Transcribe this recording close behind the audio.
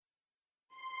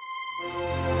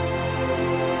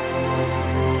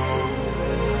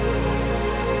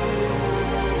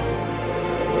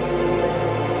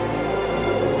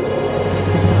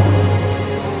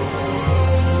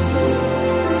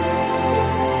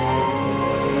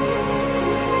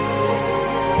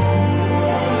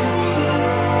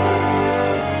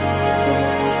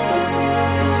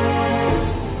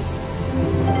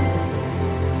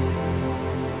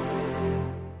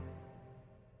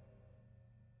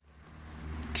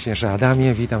Księże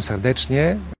Adamie, witam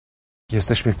serdecznie.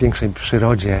 Jesteśmy w pięknej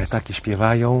przyrodzie, ptaki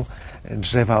śpiewają,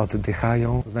 drzewa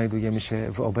oddychają. Znajdujemy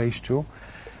się w obejściu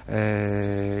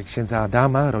księdza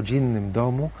Adama, rodzinnym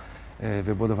domu,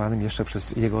 wybudowanym jeszcze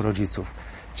przez jego rodziców.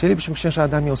 Chcielibyśmy, księże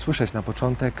Adamie, usłyszeć na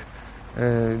początek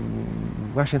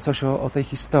właśnie coś o tej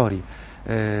historii.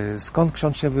 Skąd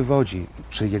ksiądz się wywodzi?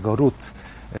 Czy jego ród?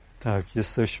 Tak,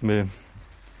 jesteśmy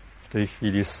w tej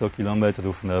chwili 100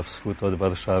 kilometrów na wschód od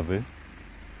Warszawy,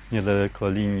 niedaleko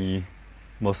linii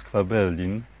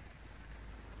Moskwa-Berlin.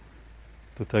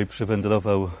 Tutaj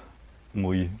przywędrował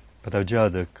mój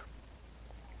pradziadek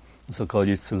z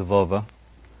okolic Lwowa.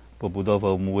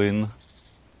 Pobudował młyn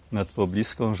nad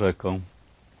pobliską rzeką.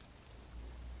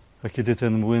 A kiedy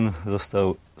ten młyn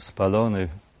został spalony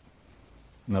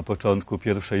na początku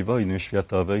I wojny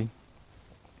światowej,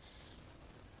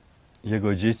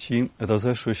 jego dzieci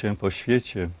rozeszły się po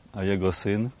świecie, a jego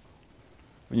syn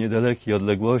w niedalekiej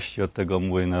odległości od tego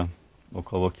młyna,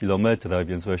 około kilometra,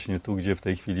 więc właśnie tu, gdzie w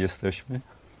tej chwili jesteśmy,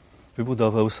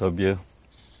 wybudował sobie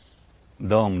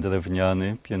dom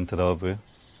drewniany, piętrowy,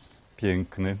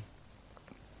 piękny,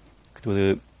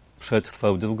 który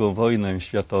przetrwał II wojnę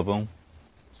światową,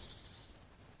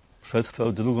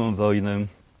 przetrwał II wojnę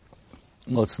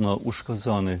mocno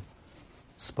uszkodzony.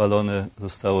 Spalone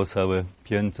zostało całe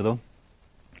piętro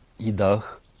i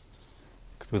dach,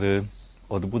 który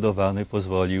odbudowany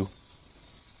pozwolił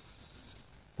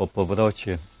po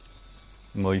powrocie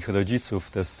moich rodziców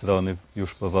w te strony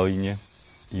już po wojnie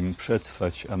im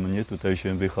przetrwać, a mnie tutaj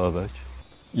się wychować.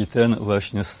 I ten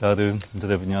właśnie stary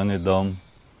drewniany dom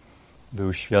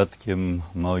był świadkiem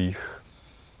moich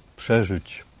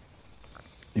przeżyć,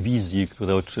 wizji,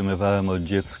 które otrzymywałem od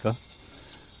dziecka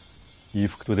i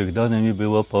w których dane mi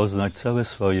było poznać całe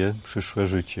swoje przyszłe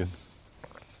życie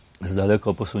z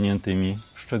daleko posuniętymi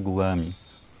szczegółami.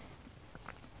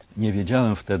 Nie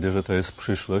wiedziałem wtedy, że to jest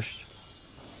przyszłość.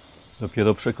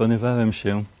 Dopiero przekonywałem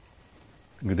się,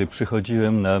 gdy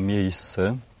przychodziłem na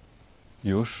miejsce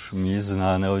już mi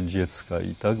znane od dziecka.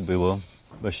 I tak było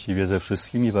właściwie ze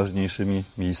wszystkimi ważniejszymi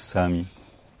miejscami.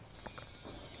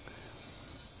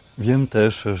 Wiem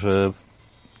też, że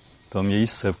to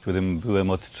miejsce, w którym byłem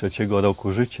od 3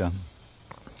 roku życia,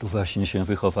 tu właśnie się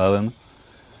wychowałem,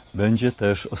 będzie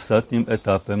też ostatnim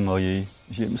etapem mojej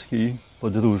ziemskiej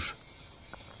podróży.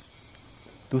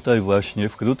 Tutaj właśnie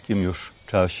w krótkim już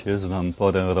czasie, znam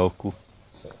porę roku,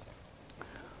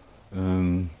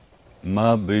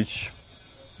 ma być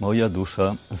moja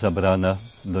dusza zabrana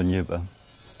do nieba.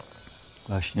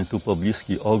 Właśnie tu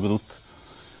pobliski ogród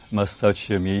ma stać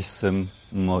się miejscem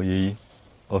mojej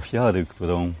ofiary,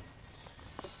 którą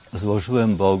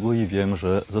złożyłem Bogu i wiem,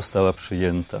 że została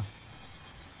przyjęta.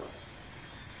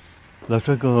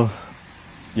 Dlaczego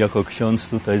jako ksiądz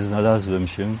tutaj znalazłem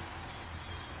się?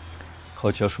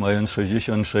 Chociaż mając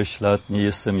 66 lat nie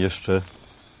jestem jeszcze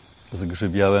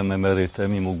zgrzybiałym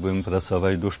emerytem i mógłbym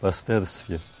pracować w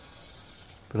duszpasterstwie.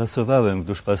 Pracowałem w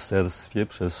duszpasterstwie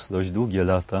przez dość długie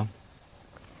lata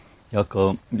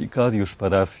jako wikariusz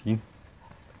parafii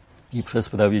i przez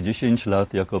prawie 10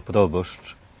 lat jako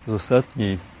proboszcz. Z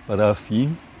ostatniej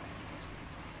parafii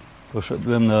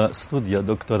poszedłem na studia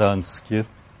doktoranckie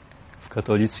w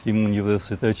Katolickim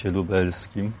Uniwersytecie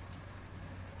Lubelskim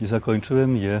i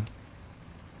zakończyłem je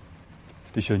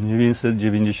w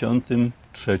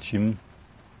 1993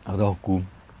 roku.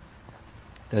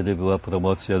 Wtedy była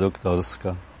promocja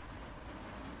doktorska.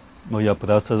 Moja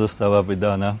praca została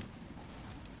wydana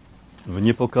w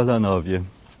Niepokalanowie.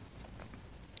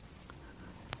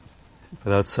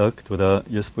 Praca, która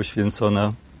jest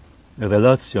poświęcona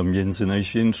relacjom między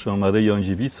Najświętszą Maryją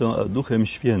Dziewicą a Duchem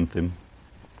Świętym.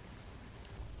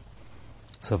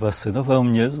 Zafascynował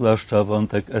mnie zwłaszcza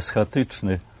wątek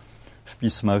eschatyczny w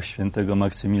pismach świętego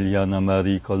Maksymiliana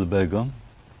Marii Kolbego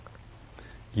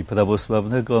i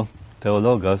prawosławnego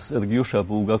teologa Sergiusza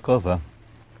Bułgakowa.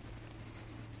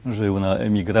 Żył na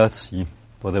emigracji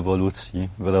po rewolucji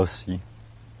w Rosji.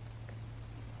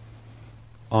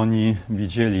 Oni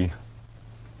widzieli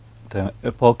tę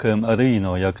epokę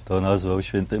maryjną, jak to nazwał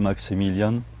święty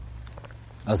Maksymilian,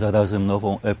 a zarazem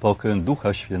nową epokę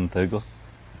Ducha Świętego,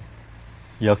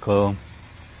 jako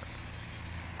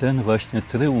ten właśnie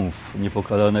tryumf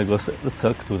niepokalanego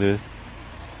serca, który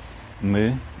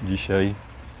my dzisiaj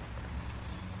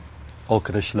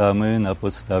określamy na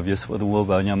podstawie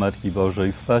sformułowania Matki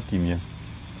Bożej w Fatimie.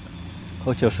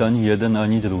 Chociaż ani jeden,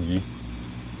 ani drugi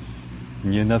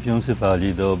nie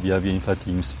nawiązywali do objawień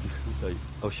fatimskich. Tutaj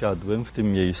osiadłem w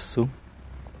tym miejscu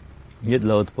nie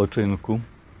dla odpoczynku,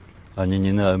 ani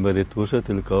nie na emeryturze,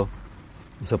 tylko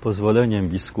za pozwoleniem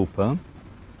biskupa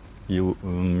i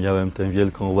miałem tę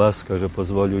wielką łaskę, że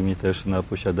pozwolił mi też na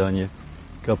posiadanie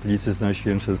kaplicy z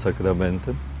Najświętszym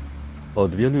Sakramentem.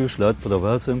 Od wielu już lat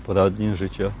prowadzę poradnię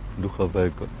życia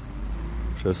duchowego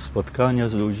przez spotkania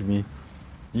z ludźmi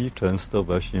i często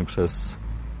właśnie przez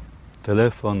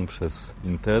telefon, przez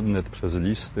internet, przez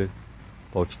listy,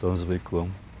 pocztą zwykłą.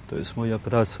 To jest moja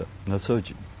praca na co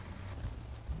dzień.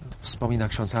 Wspomina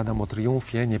ksiądz Adam o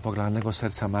triumfie niepoglanego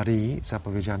serca Maryi,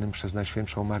 zapowiedzianym przez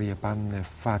Najświętszą Marię Pannę w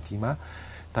Fatima.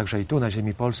 Także i tu, na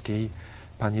ziemi polskiej,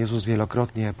 Pan Jezus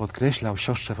wielokrotnie podkreślał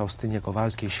siostrze Faustynie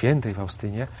Kowalskiej, świętej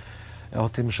Faustynie, o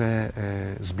tym, że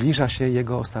zbliża się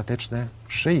Jego ostateczne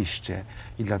przyjście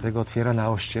i dlatego otwiera na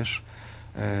oścież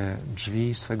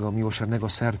drzwi swego miłosiernego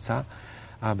serca,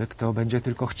 aby kto będzie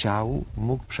tylko chciał,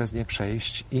 mógł przez nie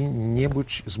przejść i nie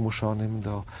być zmuszonym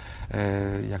do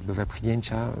jakby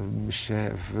wepchnięcia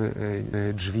się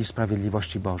w drzwi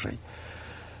sprawiedliwości Bożej.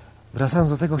 Wracając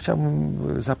do tego,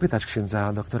 chciałbym zapytać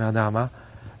księdza doktora Adama,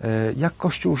 jak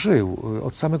Kościół żył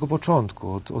od samego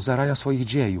początku, od zarania swoich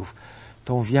dziejów,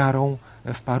 tą wiarą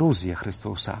w paruzję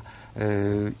Chrystusa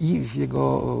i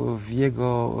w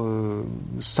Jego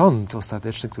sąd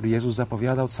ostateczny, który Jezus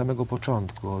zapowiadał od samego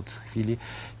początku, od chwili,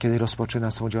 kiedy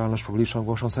rozpoczyna swą działalność publiczną,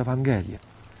 głosząc Ewangelię.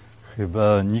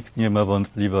 Chyba nikt nie ma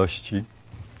wątpliwości,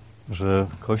 że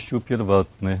Kościół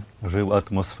pierwotny żył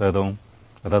atmosferą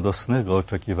radosnego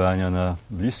oczekiwania na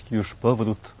bliski już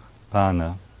powrót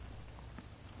Pana.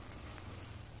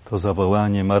 To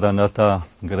zawołanie Maranata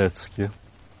greckie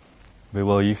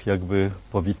było ich jakby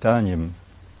powitaniem.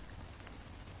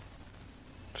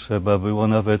 Trzeba było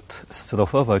nawet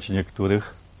strofować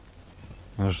niektórych,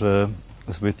 że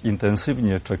zbyt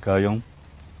intensywnie czekają,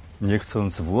 nie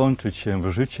chcąc włączyć się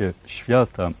w życie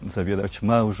świata, zawierać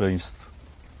małżeństw,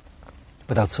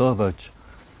 pracować.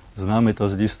 Znamy to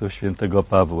z listu świętego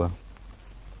Pawła.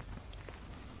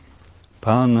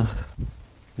 Pan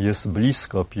jest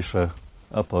blisko, pisze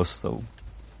apostoł.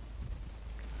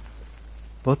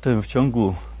 Potem w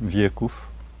ciągu wieków,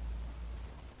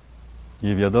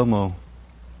 nie wiadomo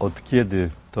od kiedy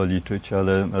to liczyć,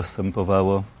 ale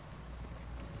następowało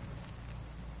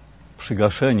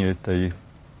przygaszenie tej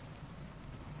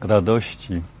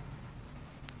radości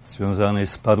związanej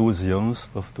z paruzją, z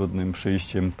powtórnym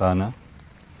przyjściem Pana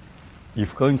i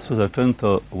w końcu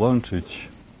zaczęto łączyć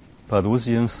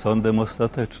paruzję z sądem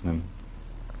ostatecznym.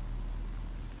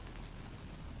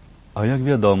 A jak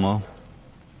wiadomo,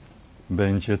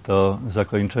 będzie to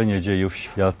zakończenie dziejów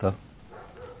świata,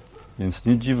 więc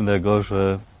nic dziwnego,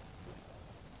 że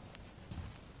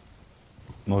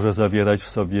może zawierać w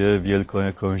sobie wielką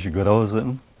jakąś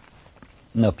grozę,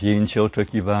 napięcie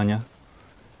oczekiwania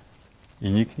i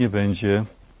nikt nie będzie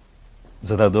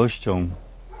z radością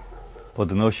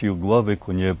podnosił głowy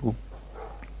ku niebu,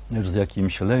 lecz z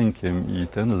jakimś lękiem i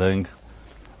ten lęk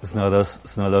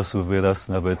znalazł wyraz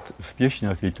nawet w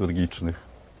pieśniach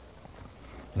liturgicznych.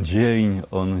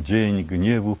 Dzień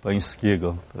gniewu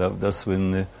pańskiego, prawda,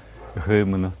 słynny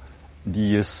hymn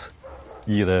Dies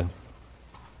Irae.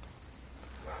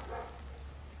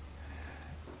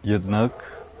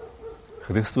 Jednak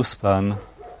Chrystus Pan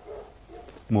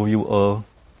mówił o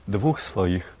dwóch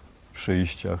swoich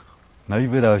przyjściach,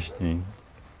 najwyraźniej,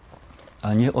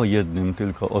 a nie o jednym,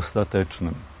 tylko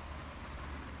ostatecznym.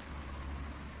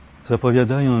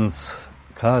 Zapowiadając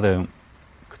karę,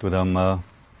 która ma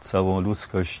całą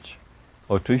ludzkość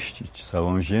oczyścić,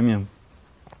 całą ziemię,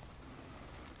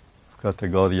 w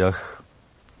kategoriach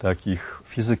takich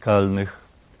fizykalnych,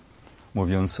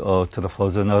 mówiąc o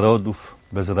trwodze narodów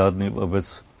bezradnych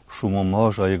wobec szumu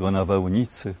morza, jego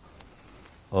nawałnicy,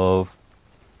 o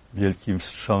wielkim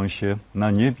wstrząsie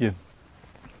na niebie.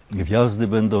 Gwiazdy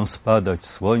będą spadać,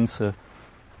 słońce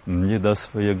nie da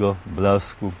swojego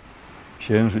blasku,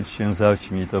 księżyc się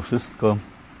zaćmi. To wszystko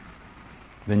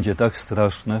będzie tak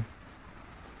straszne,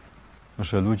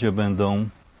 że ludzie będą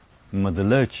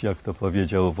mdleć, jak to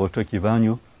powiedział, w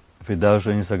oczekiwaniu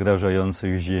wydarzeń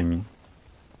zagrażających ziemi.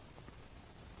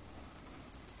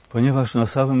 Ponieważ na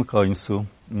samym końcu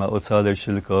ma ocaleć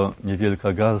tylko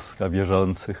niewielka garstka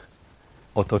wierzących,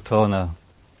 otoczona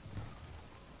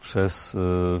przez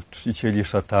czcicieli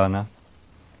szatana,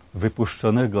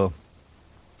 wypuszczonego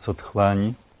z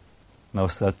otchłani na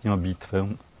ostatnią bitwę,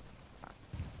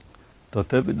 to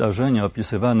te wydarzenia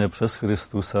opisywane przez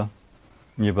Chrystusa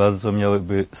nie bardzo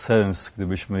miałyby sens,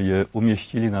 gdybyśmy je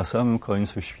umieścili na samym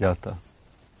końcu świata.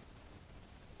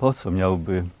 Po co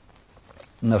miałby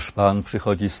nasz Pan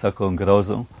przychodzić z taką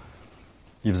grozą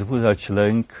i wzbudzać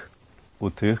lęk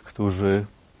u tych, którzy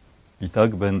i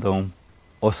tak będą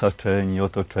osaczeni,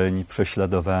 otoczeni,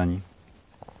 prześladowani.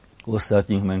 U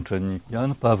ostatnich męczenników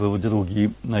Jan Paweł II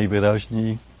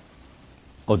najwyraźniej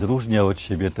odróżniał od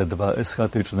siebie te dwa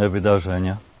eschatyczne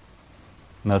wydarzenia,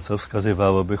 na co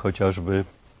wskazywałoby chociażby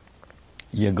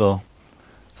jego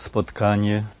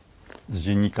spotkanie z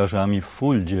dziennikarzami w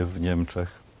Fuldzie w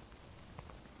Niemczech.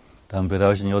 Tam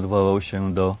wyraźnie odwołał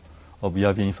się do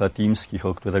objawień fatimskich,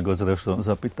 o którego zresztą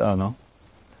zapytano,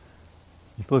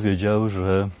 i powiedział,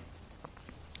 że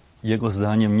jego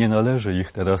zdaniem nie należy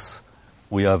ich teraz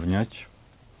ujawniać,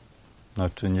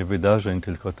 znaczy nie wydarzeń,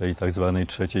 tylko tej tak zwanej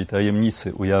trzeciej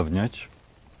tajemnicy ujawniać,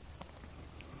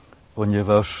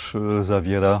 ponieważ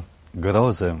zawiera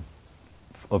grozę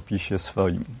w opisie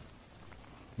swoim.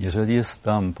 Jeżeli jest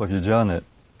tam powiedziane,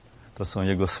 to są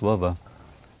jego słowa,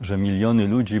 że miliony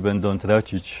ludzi będą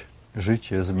tracić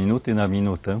życie z minuty na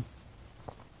minutę,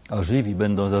 a żywi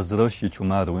będą zazdrościć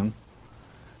umarłym,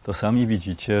 to sami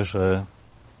widzicie, że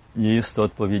nie jest to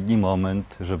odpowiedni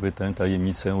moment, żeby tę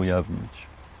tajemnicę ujawnić.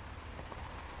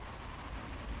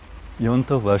 I on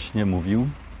to właśnie mówił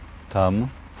tam,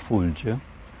 w Fuldzie,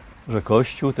 że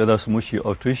Kościół teraz musi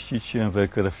oczyścić się we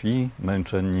krwi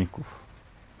męczenników.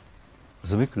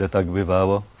 Zwykle tak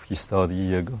bywało w historii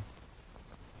jego.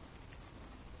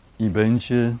 I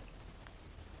będzie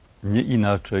nie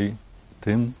inaczej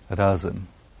tym razem.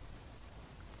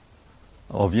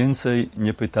 O więcej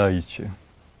nie pytajcie.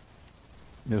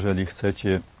 Jeżeli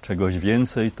chcecie czegoś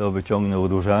więcej, to wyciągnął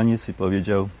różaniec i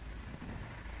powiedział: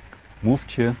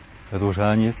 mówcie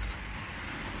różaniec.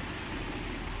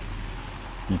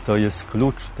 I to jest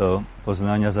klucz do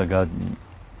poznania zagadnień.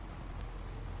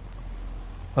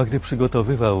 A gdy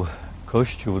przygotowywał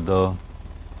Kościół do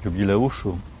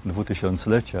jubileuszu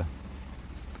 2000-lecia,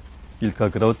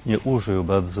 kilkakrotnie użył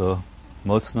bardzo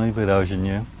mocno i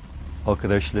wyraźnie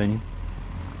określeń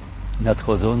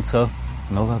nadchodząca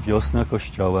nowa wiosna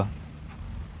Kościoła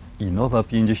i nowa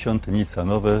pięćdziesiątnica,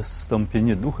 nowe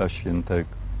zstąpienie Ducha Świętego.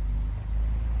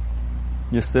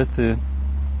 Niestety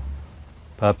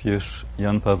papież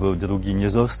Jan Paweł II nie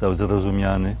został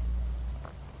zrozumiany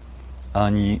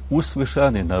ani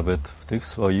usłyszany nawet w tych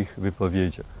swoich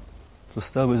wypowiedziach.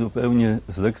 Zostały zupełnie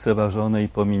zlekceważone i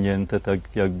pominięte,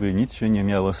 tak jakby nic się nie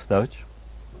miało stać,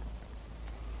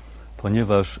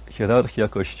 ponieważ hierarchia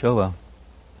Kościoła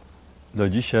do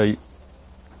dzisiaj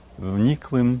w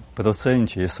nikłym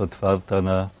procencie jest otwarta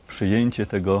na przyjęcie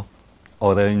tego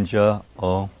orędzia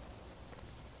o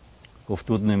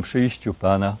powtórnym przyjściu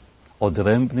Pana,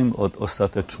 odrębnym od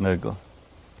ostatecznego.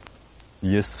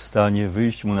 Jest w stanie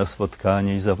wyjść mu na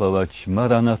spotkanie i zawołać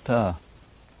Maranatha.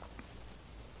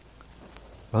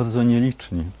 Bardzo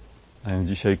nieliczni. A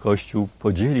dzisiaj Kościół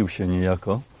podzielił się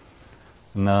niejako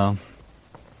na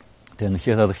ten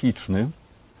hierarchiczny,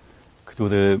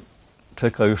 który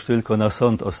czeka już tylko na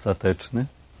sąd ostateczny,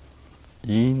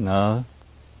 i na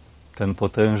ten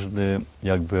potężny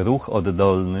jakby ruch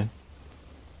oddolny,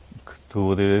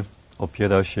 który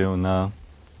opiera się na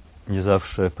nie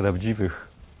zawsze prawdziwych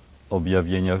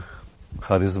objawieniach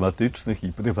charyzmatycznych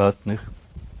i prywatnych.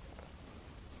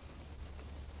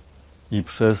 I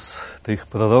przez tych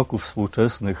proroków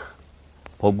współczesnych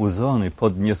pobudzony,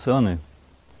 podniecony,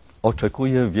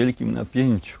 oczekuje w wielkim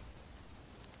napięciu.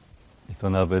 I to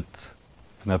nawet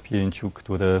w napięciu,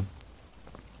 które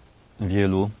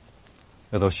wielu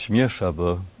rozśmiesza,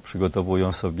 bo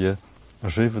przygotowują sobie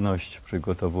żywność,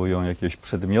 przygotowują jakieś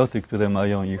przedmioty, które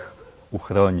mają ich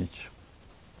uchronić.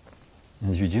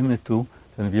 Więc widzimy tu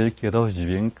ten wielki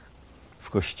rozdźwięk w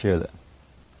Kościele.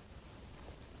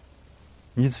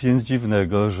 Nic więc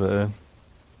dziwnego, że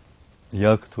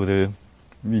ja, który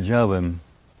widziałem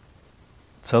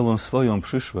całą swoją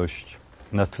przyszłość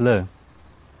na tle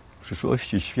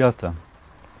przyszłości świata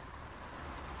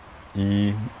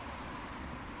i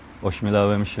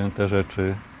ośmielałem się te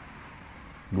rzeczy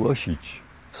głosić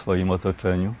w swoim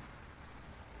otoczeniu,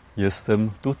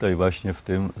 jestem tutaj właśnie w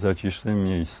tym zacisznym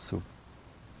miejscu,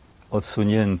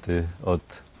 odsunięty od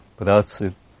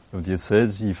pracy w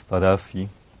diecezji, w parafii,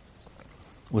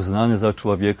 uznany za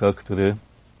człowieka, który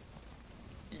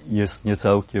jest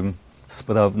niecałkiem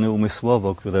sprawny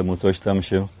umysłowo, któremu coś tam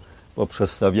się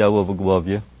poprzestawiało w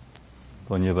głowie,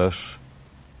 ponieważ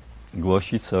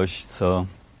głosi coś, co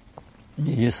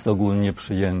nie jest ogólnie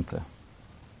przyjęte.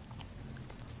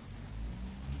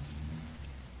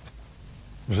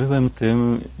 Żyłem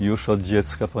tym już od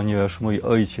dziecka, ponieważ mój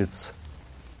ojciec,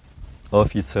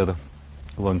 oficer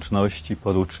łączności,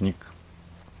 porucznik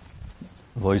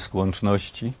wojsk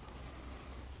łączności,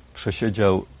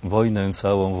 przesiedział wojnę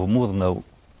całą w Murnau,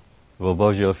 w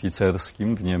obozie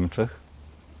oficerskim w Niemczech,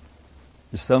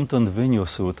 i stamtąd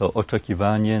wyniósł to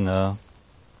oczekiwanie na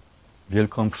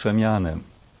wielką przemianę.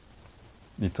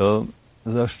 I to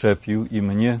zaszczepił i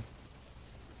mnie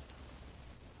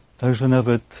Także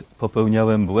nawet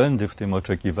popełniałem błędy w tym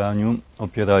oczekiwaniu,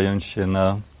 opierając się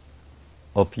na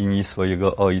opinii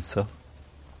swojego ojca,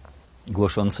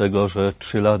 głoszącego, że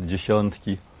 3 lat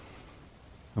dziesiątki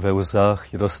we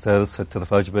łzach i rozterce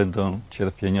trwać będą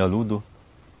cierpienia ludu,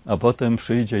 a potem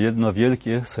przyjdzie jedno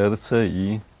wielkie serce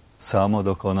i samo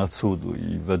dokona cudu.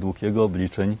 I według jego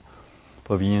obliczeń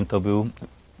powinien to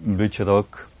być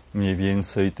rok mniej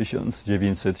więcej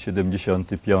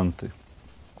 1975.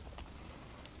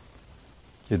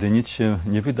 Kiedy nic się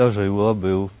nie wydarzyło,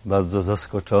 był bardzo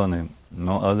zaskoczony.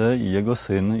 No ale i jego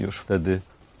syn, już wtedy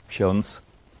ksiądz,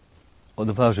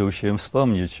 odważył się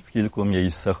wspomnieć w kilku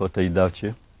miejscach o tej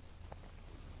dacie.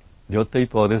 I od tej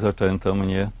pory zaczęto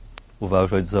mnie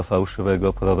uważać za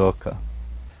fałszywego proroka.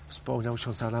 Wspomniał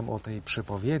ksiądz Adam o tej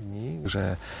przepowiedni,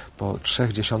 że po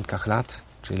 3 dziesiątkach lat,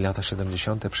 czyli lata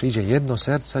 70., przyjdzie jedno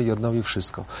serce i odnowi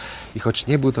wszystko. I choć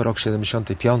nie był to rok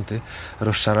 75,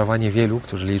 rozczarowanie wielu,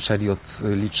 którzy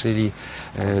liczyli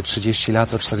 30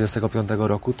 lat od 45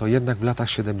 roku, to jednak w latach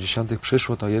 70.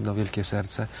 przyszło to jedno wielkie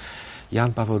serce.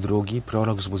 Jan Paweł II,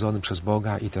 prorok wzbudzony przez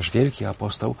Boga i też wielki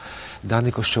apostoł,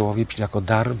 dany Kościołowi jako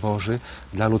dar Boży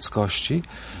dla ludzkości,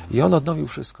 i on odnowił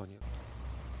wszystko.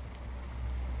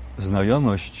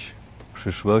 Znajomość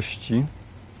przyszłości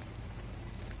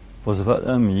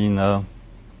pozwala mi na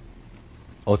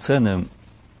ocenę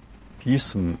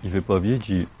pism i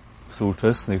wypowiedzi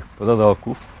współczesnych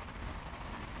proroków,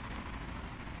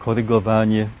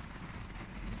 korygowanie,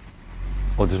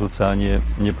 odrzucanie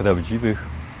nieprawdziwych,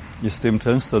 i z tym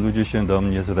często ludzie się do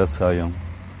mnie zwracają.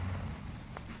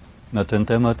 Na ten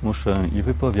temat muszę i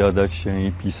wypowiadać się,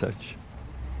 i pisać.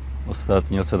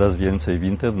 Ostatnio coraz więcej w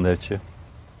internecie.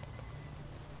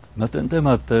 Na ten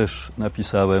temat też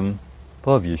napisałem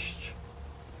powieść,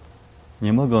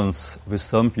 nie mogąc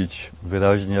wystąpić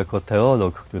wyraźnie jako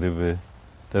teolog, który by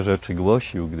te rzeczy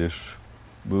głosił, gdyż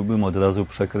byłbym od razu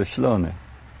przekreślony.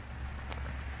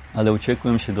 Ale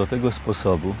uciekłem się do tego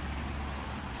sposobu,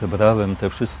 zebrałem te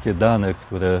wszystkie dane,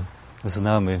 które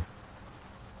znamy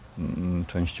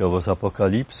częściowo z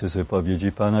Apokalipsy, z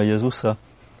wypowiedzi Pana Jezusa,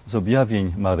 z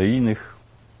objawień maryjnych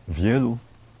wielu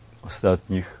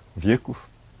ostatnich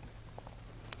wieków,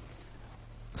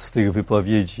 z tych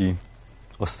wypowiedzi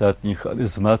ostatnich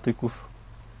charyzmatyków,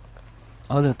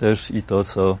 ale też i to,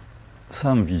 co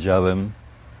sam widziałem,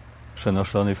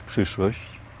 przenoszony w przyszłość.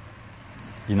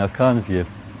 I na kanwie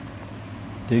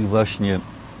tych właśnie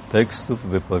tekstów,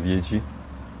 wypowiedzi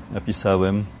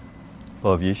napisałem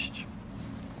powieść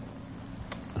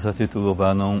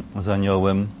zatytułowaną Z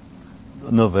aniołem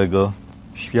do nowego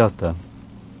świata.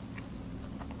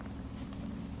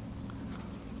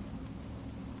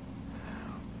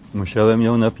 Musiałem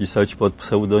ją napisać pod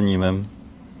pseudonimem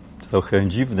trochę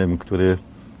dziwnym, który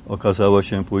okazało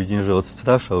się później, że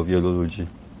odstraszał wielu ludzi.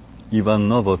 Iwan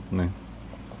Nowotny.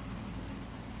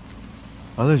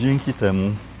 Ale dzięki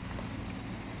temu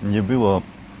nie było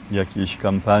jakiejś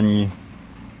kampanii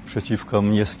przeciwko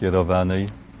mnie skierowanej,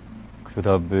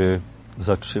 która by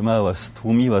zatrzymała,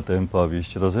 stłumiła tę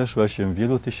powieść. Rozeszła się w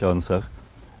wielu tysiącach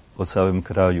po całym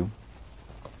kraju.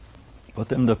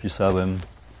 Potem dopisałem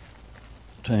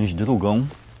część drugą,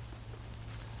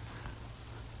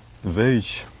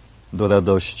 Wejdź do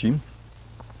radości,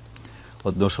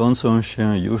 odnoszącą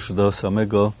się już do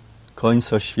samego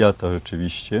końca świata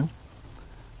rzeczywiście,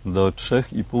 do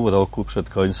 3,5 roku przed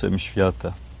końcem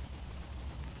świata.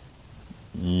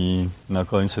 I na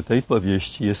końcu tej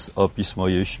powieści jest opis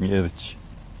mojej śmierci.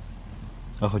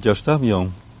 A chociaż tam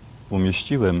ją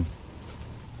umieściłem,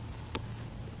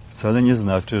 wcale nie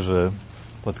znaczy, że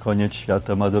pod koniec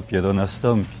świata ma dopiero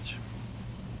nastąpić.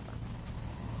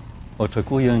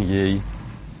 Oczekuję jej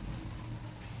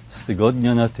z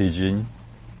tygodnia na tydzień,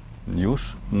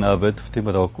 już nawet w tym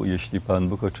roku, jeśli Pan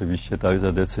Bóg oczywiście tak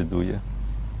zadecyduje.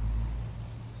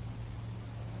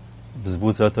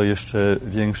 Wzbudza to jeszcze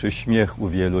większy śmiech u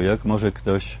wielu. Jak może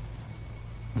ktoś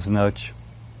znać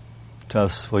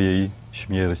czas swojej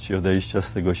śmierci, odejścia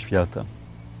z tego świata?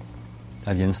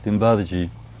 A więc tym bardziej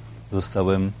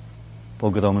zostałem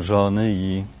pogrążony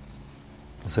i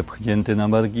zepchnięty na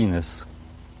margines.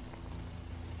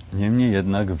 Niemniej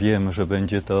jednak wiem, że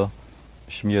będzie to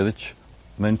śmierć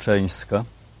męczeńska,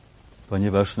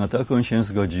 ponieważ na taką się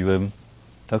zgodziłem,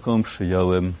 taką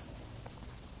przyjąłem,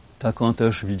 taką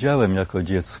też widziałem jako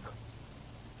dziecko.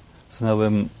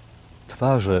 Znałem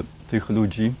twarze tych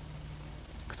ludzi,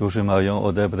 którzy mają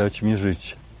odebrać mi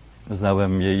życie.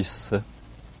 Znałem miejsce,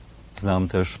 znam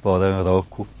też porę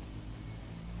roku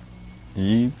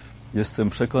i jestem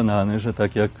przekonany, że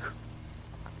tak jak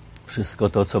wszystko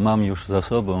to, co mam już za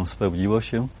sobą, spełniło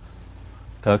się,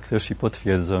 tak też i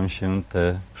potwierdzą się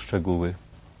te szczegóły.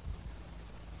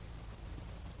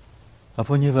 A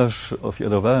ponieważ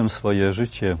ofiarowałem swoje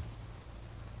życie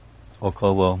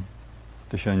około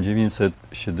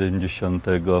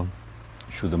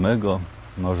 1977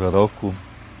 może roku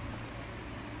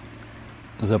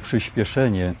za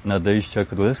przyspieszenie nadejścia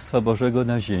Królestwa Bożego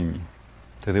na ziemi,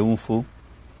 triumfu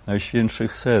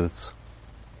Najświętszych Serc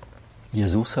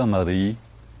Jezusa, Maryi,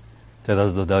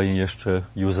 teraz dodaję jeszcze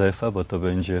Józefa, bo to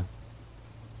będzie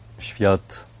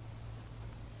świat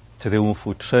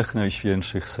triumfu trzech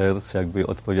Najświętszych Serc, jakby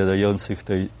odpowiadających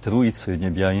tej Trójcy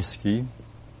Niebiańskiej,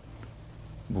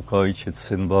 Bóg Ojciec,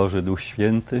 Syn Boży, Duch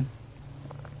Święty,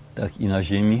 tak i na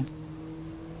ziemi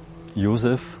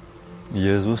Józef,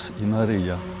 Jezus i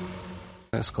Maryja.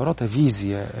 Skoro te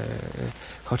wizje,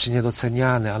 choć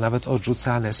niedoceniane, a nawet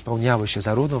odrzucane, spełniały się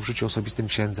zarówno w życiu osobistym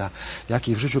księdza, jak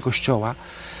i w życiu Kościoła,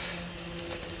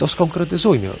 to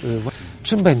skonkretyzujmy.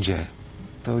 Czym będzie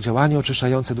to działanie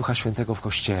oczyszczające Ducha Świętego w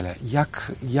Kościele?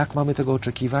 Jak mamy tego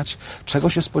oczekiwać? Czego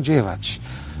się spodziewać?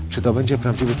 Czy to będzie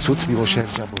prawdziwy cud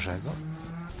miłosierdzia Bożego?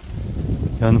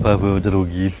 Jan Paweł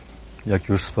II, jak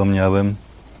już wspomniałem,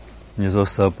 nie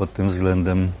został pod tym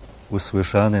względem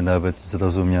usłyszany, nawet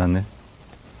zrozumiany.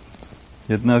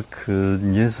 Jednak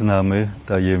nie znamy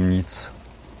tajemnic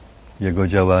jego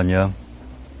działania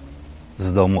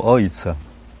z domu Ojca.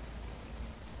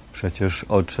 Przecież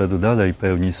odszedł dalej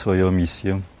pełnić swoją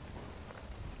misję.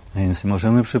 Więc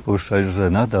możemy przypuszczać, że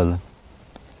nadal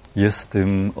jest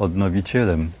tym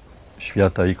odnowicielem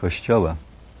świata i Kościoła.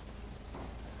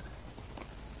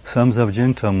 Sam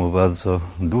zawdzięczam mu bardzo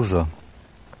dużo.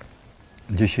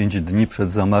 10 dni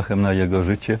przed zamachem na jego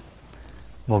życie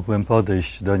mogłem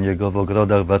podejść do niego w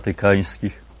ogrodach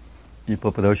watykańskich i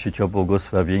poprosić o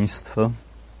błogosławieństwo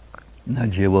na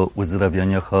dzieło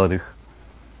uzdrawiania chorych.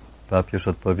 Papież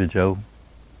odpowiedział: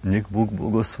 niech Bóg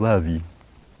błogosławi.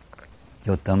 I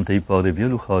od tamtej pory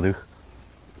wielu chorych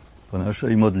po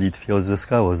naszej modlitwie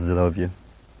odzyskało zdrowie.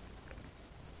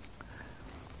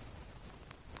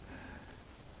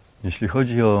 Jeśli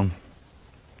chodzi o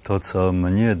to, co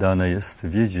mnie dane jest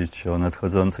wiedzieć o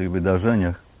nadchodzących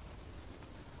wydarzeniach,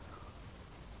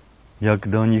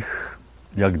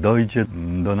 jak dojdzie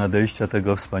do nadejścia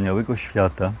tego wspaniałego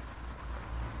świata,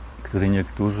 który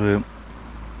niektórzy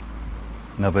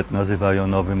nawet nazywają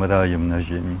nowym rajem na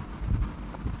ziemi.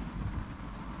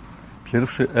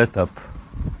 Pierwszy etap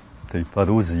tej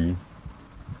paruzji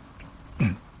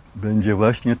będzie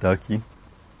właśnie taki,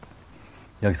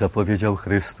 jak zapowiedział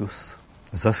Chrystus,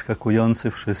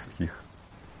 zaskakujący wszystkich,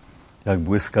 jak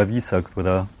błyskawica,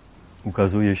 która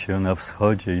ukazuje się na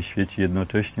wschodzie i świeci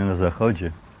jednocześnie na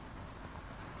zachodzie.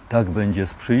 Tak będzie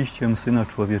z przyjściem Syna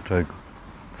Człowieczego,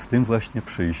 z tym właśnie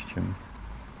przyjściem.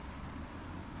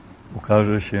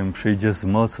 Ukaże się, przyjdzie z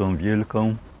mocą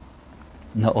wielką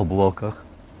na obłokach,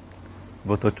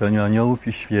 w otoczeniu aniołów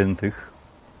i świętych,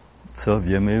 co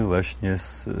wiemy właśnie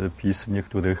z pism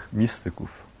niektórych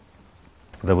mistyków.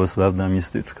 Prawosławna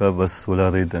mistyczka Wassula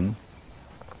Ryden.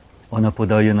 Ona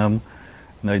podaje nam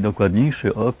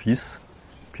najdokładniejszy opis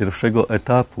pierwszego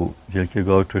etapu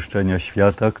wielkiego oczyszczenia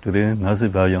świata, który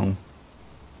nazywają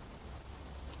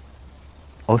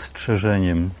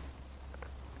ostrzeżeniem,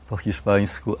 po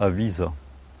hiszpańsku aviso.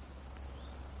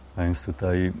 A więc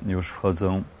tutaj już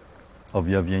wchodzą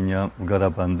objawienia w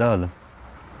Garabandal,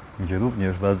 gdzie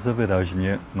również bardzo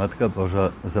wyraźnie Matka Boża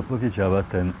zapowiedziała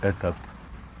ten etap.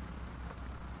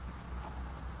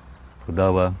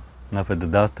 Podała nawet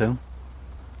datę,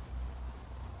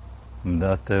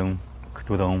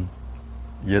 którą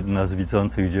jedna z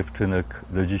widzących dziewczynek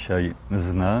do dzisiaj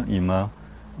zna i ma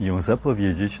ją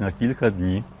zapowiedzieć na kilka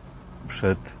dni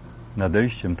przed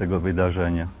nadejściem tego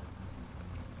wydarzenia.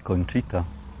 Conchita.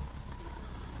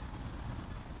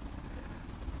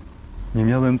 Nie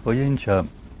miałem pojęcia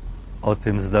o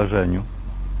tym zdarzeniu,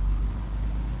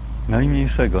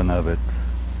 najmniejszego nawet.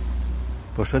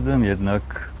 Poszedłem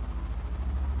jednak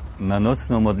na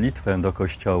nocną modlitwę do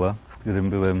kościoła, w którym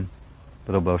byłem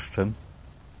proboszczem,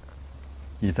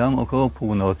 i tam około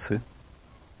północy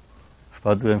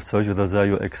wpadłem w coś w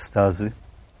rodzaju ekstazy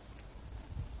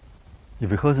i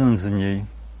wychodząc z niej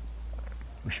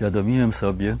uświadomiłem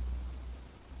sobie,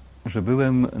 że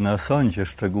byłem na sądzie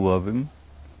szczegółowym,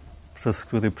 przez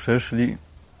który przeszli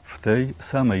w tej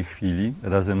samej chwili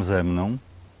razem ze mną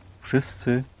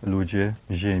wszyscy ludzie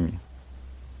ziemi.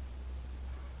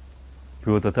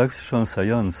 Było to tak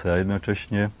wstrząsające, a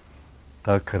jednocześnie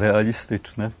tak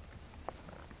realistyczne,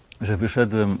 że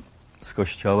wyszedłem z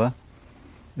kościoła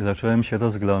i zacząłem się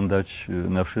rozglądać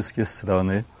na wszystkie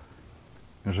strony,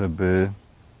 żeby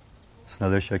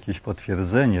znaleźć jakieś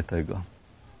potwierdzenie tego.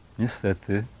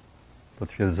 Niestety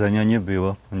potwierdzenia nie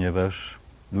było, ponieważ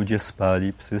ludzie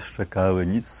spali, psy szczekały,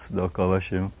 nic dookoła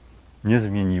się nie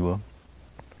zmieniło.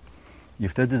 I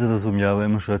wtedy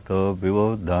zrozumiałem, że to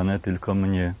było dane tylko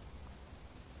mnie.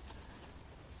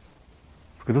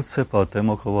 Wkrótce potem,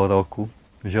 około roku,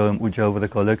 wziąłem udział w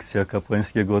rekolekcjach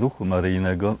kapłańskiego ruchu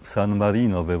maryjnego w San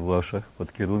Marino we Włoszech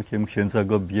pod kierunkiem księdza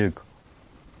Gobbiego.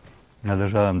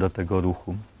 Należałem do tego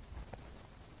ruchu.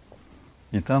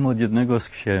 I tam od jednego z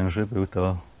księży, był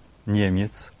to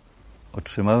Niemiec,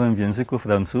 otrzymałem w języku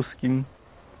francuskim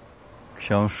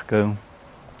książkę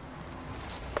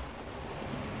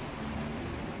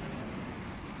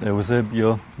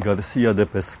Eusebio García de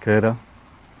Pesquera,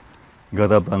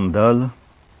 Garabandal,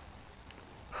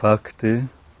 Fakty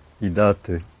i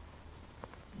daty.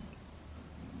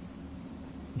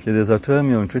 Kiedy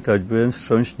zacząłem ją czytać, byłem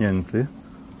wstrząśnięty,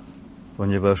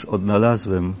 ponieważ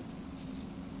odnalazłem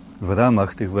w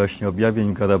ramach tych właśnie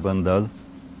objawień Garabandal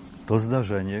to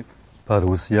zdarzenie.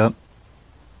 Paruzja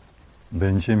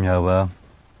będzie miała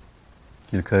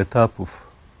kilka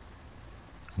etapów.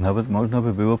 Nawet można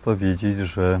by było powiedzieć,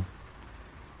 że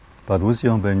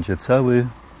paruzją będzie cały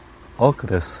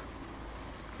okres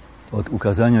od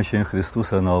ukazania się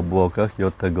Chrystusa na obłokach i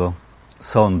od tego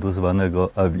sądu zwanego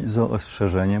awizo,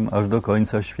 ostrzeżeniem, aż do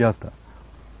końca świata.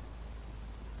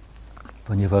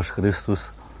 Ponieważ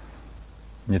Chrystus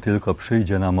nie tylko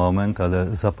przyjdzie na moment,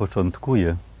 ale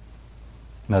zapoczątkuje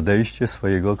nadejście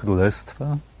swojego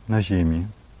królestwa na ziemi,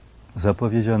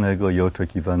 zapowiedzianego i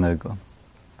oczekiwanego.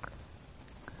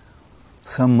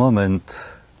 Sam moment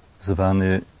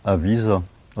zwany awizo,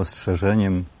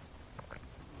 ostrzeżeniem,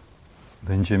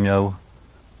 będzie miał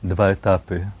dwa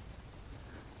etapy.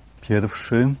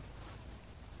 Pierwszy,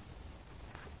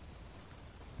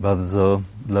 bardzo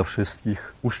dla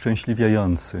wszystkich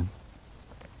uszczęśliwiający,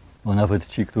 bo nawet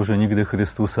ci, którzy nigdy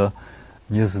Chrystusa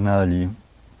nie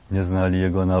znali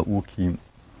Jego nauki,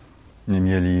 nie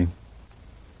mieli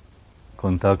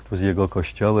kontaktu z Jego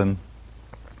Kościołem,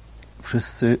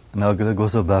 wszyscy nagle Go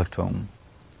zobaczą.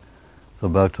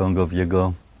 Zobaczą Go w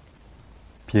Jego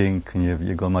pięknie, w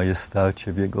Jego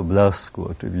majestacie, w Jego blasku,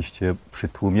 oczywiście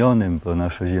przytłumionym, bo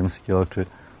nasze ziemskie oczy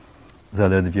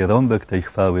zaledwie rąbek tej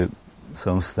chwały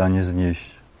są w stanie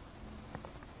znieść.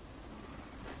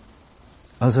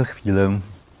 A za chwilę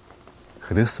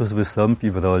Chrystus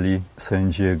wystąpi w roli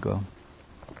sędziego.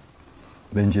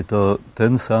 Będzie to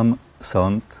ten sam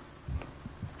sąd,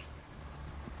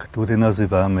 który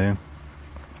nazywamy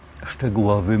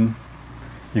szczegółowym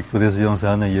i który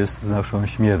związany jest z naszą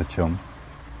śmiercią.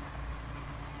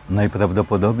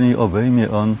 Najprawdopodobniej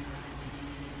obejmie on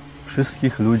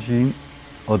wszystkich ludzi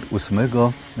od 8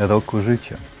 roku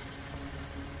życia,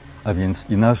 a więc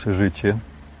i nasze życie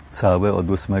całe od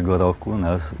 8 roku,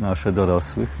 nasze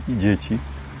dorosłych i dzieci,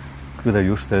 które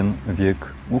już ten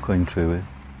wiek ukończyły.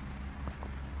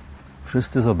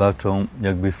 Wszyscy zobaczą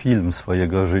jakby film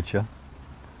swojego życia,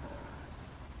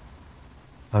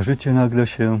 a życie nagle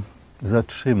się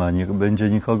zatrzyma, nie będzie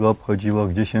nikogo obchodziło,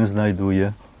 gdzie się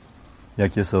znajduje,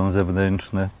 jakie są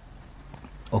zewnętrzne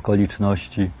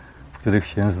okoliczności, w których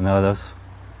się znalazł.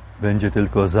 Będzie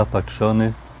tylko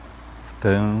zapatrzony w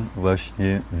tę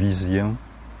właśnie wizję,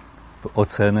 w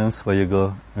ocenę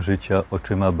swojego życia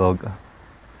oczyma Boga.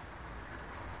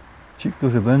 Ci,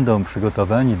 którzy będą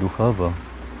przygotowani duchowo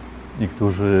i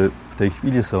którzy w tej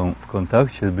chwili są w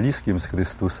kontakcie bliskim z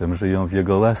Chrystusem, żyją w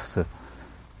Jego łasce,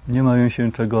 nie mają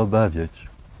się czego obawiać.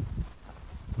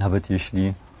 Nawet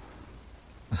jeśli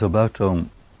zobaczą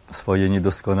swoje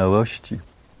niedoskonałości,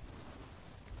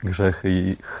 grzechy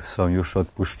ich są już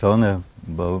odpuszczone,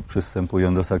 bo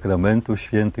przystępują do sakramentu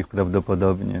świętych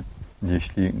prawdopodobnie,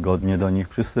 jeśli godnie do nich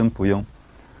przystępują.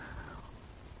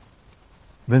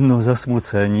 Będą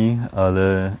zasmuceni,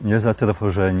 ale nie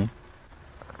zatrwożeni.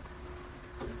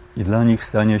 I dla nich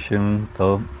stanie się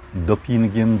to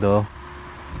dopingiem do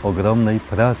ogromnej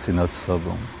pracy nad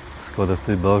sobą. Skoro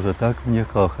Ty, Boże, tak mnie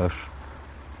kochasz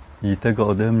i tego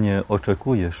ode mnie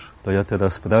oczekujesz, to ja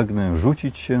teraz pragnę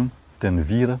rzucić się w ten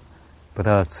wir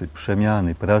pracy,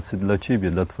 przemiany, pracy dla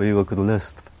Ciebie, dla Twojego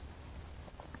Królestwa.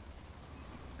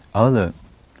 Ale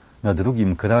na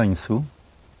drugim krańcu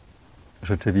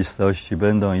rzeczywistości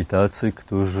będą i tacy,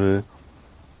 którzy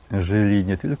żyli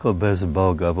nie tylko bez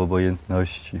Boga w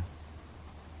obojętności,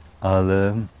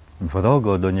 ale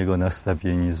wrogo do Niego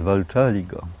nastawieni, zwalczali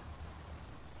Go.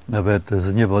 Nawet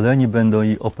zniewoleni będą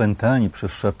i opętani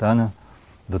przez szatana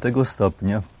do tego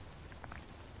stopnia,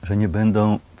 że nie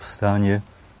będą w stanie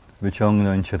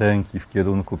wyciągnąć ręki w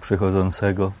kierunku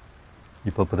przychodzącego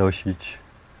i poprosić: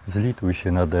 zlituj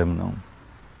się nade mną.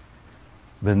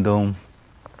 Będą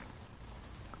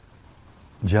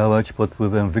działać pod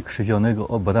wpływem wykrzywionego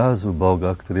obrazu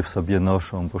Boga, który w sobie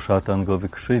noszą, bo szatan go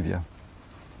wykrzywia.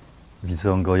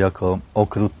 Widzą Go jako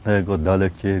okrutnego,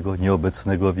 dalekiego,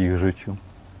 nieobecnego w ich życiu.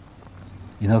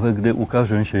 I nawet gdy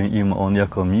ukaże się im On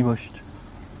jako miłość,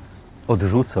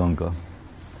 odrzucą Go.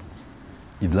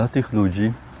 I dla tych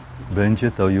ludzi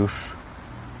będzie to już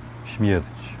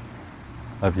śmierć,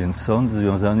 a więc sąd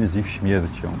związany z ich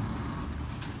śmiercią.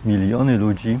 Miliony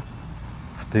ludzi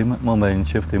w tym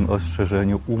momencie, w tym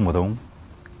ostrzeżeniu umrą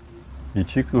i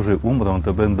ci, którzy umrą,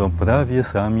 to będą prawie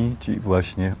sami ci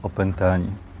właśnie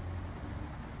opętani.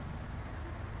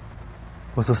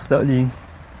 Pozostali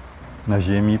na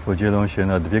ziemi podzielą się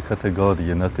na dwie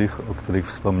kategorie, na tych, o których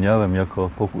wspomniałem jako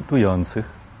pokutujących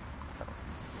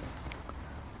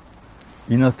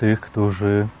i na tych,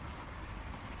 którzy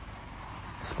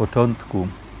z początku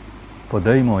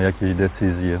podejmą jakieś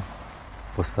decyzje,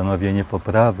 postanowienie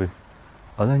poprawy,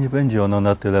 ale nie będzie ono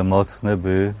na tyle mocne,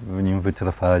 by w nim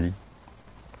wytrwali.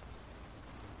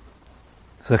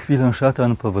 Za chwilę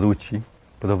szatan powróci,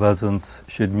 prowadząc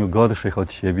 7 gorszych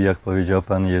od siebie, jak powiedział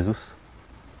Pan Jezus,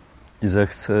 i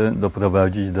zechce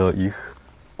doprowadzić do ich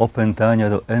opętania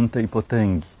do entej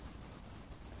potęgi.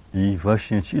 I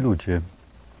właśnie ci ludzie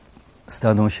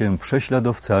staną się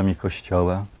prześladowcami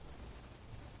Kościoła.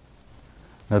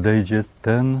 Nadejdzie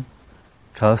ten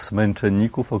czas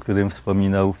męczenników, o którym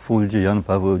wspominał w Fuldzie Jan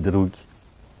Paweł II.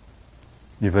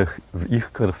 I w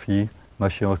ich krwi ma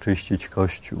się oczyścić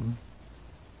Kościół.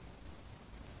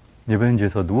 Nie będzie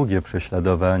to długie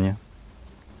prześladowanie,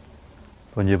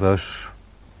 ponieważ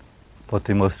po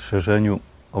tym ostrzeżeniu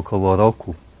około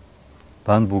roku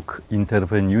Pan Bóg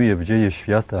interweniuje w dzieje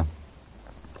świata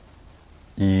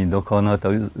i dokona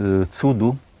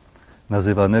cudu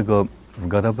nazywanego w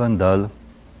Garabandal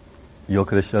i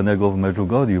określanego w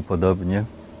Medjugorju podobnie,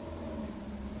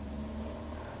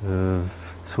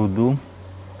 cudu,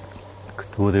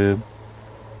 który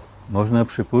można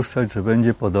przypuszczać, że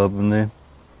będzie podobny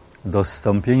do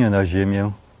zstąpienia na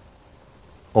ziemię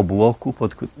obłoku,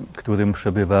 pod którym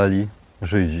przebywali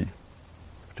Żydzi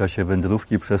w czasie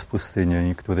wędrówki przez pustynię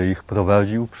i który ich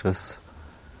prowadził przez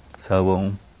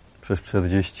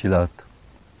 40 lat.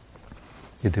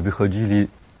 Kiedy wychodzili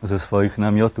ze swoich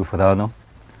namiotów rano,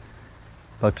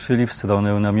 patrzyli w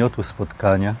stronę namiotu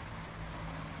spotkania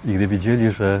i gdy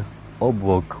widzieli, że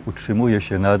obłok utrzymuje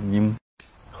się nad nim,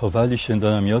 chowali się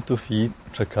do namiotów i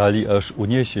czekali, aż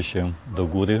uniesie się do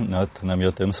góry nad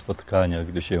namiotem spotkania.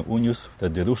 Gdy się uniósł,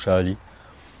 wtedy ruszali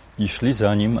i szli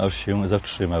za nim, aż się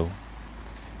zatrzymał.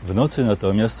 W nocy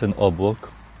natomiast ten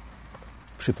obłok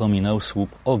przypominał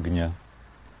słup ognia.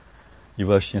 I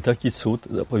właśnie taki cud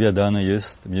zapowiadany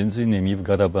jest między innymi w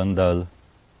Garabandal.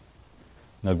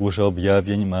 Na Górze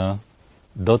Objawień ma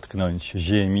dotknąć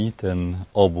ziemi ten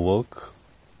obłok,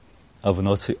 a w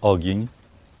nocy ogień.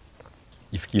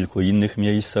 I w kilku innych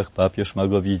miejscach papież ma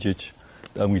go widzieć,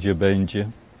 tam gdzie będzie.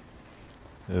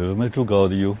 W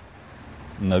Medjugorju,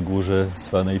 na górze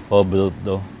zwanej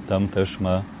Pobledo, tam też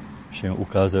ma się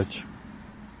ukazać.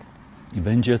 I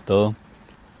będzie to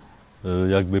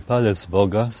jakby palec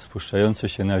Boga spuszczający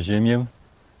się na ziemię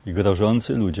i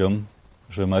grożący ludziom,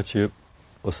 że macie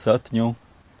ostatnią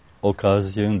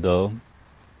okazję do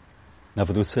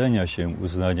nawrócenia się,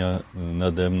 uznania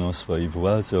nade mną swojej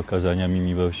władzy, okazania mi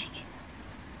miłości.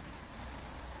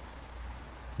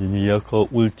 I niejako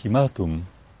ultimatum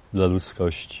dla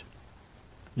ludzkości.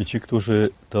 I ci, którzy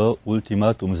to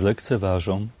ultimatum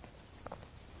zlekceważą,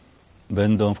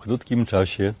 będą w krótkim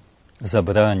czasie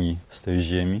zabrani z tej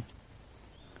ziemi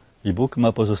i Bóg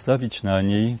ma pozostawić na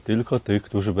niej tylko tych,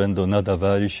 którzy będą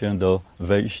nadawali się do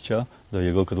wejścia do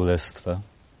Jego Królestwa.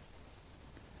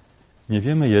 Nie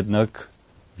wiemy jednak,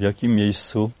 w jakim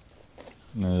miejscu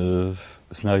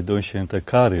znajdą się te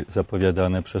kary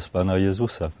zapowiadane przez Pana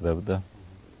Jezusa, prawda?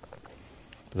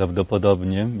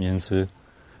 Prawdopodobnie między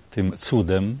tym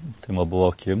cudem, tym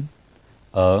obłokiem,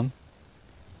 a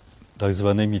tak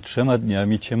zwanymi 3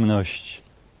 dniami ciemności,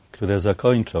 które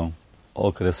zakończą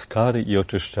okres kary i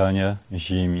oczyszczania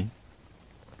ziemi.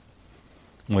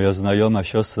 Moja znajoma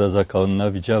siostra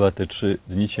zakonna widziała te 3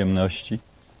 dni ciemności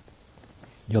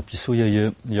i opisuje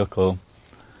je jako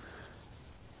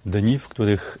dni, w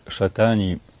których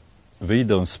szatani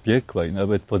wyjdą z piekła i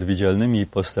nawet pod widzialnymi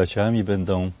postaciami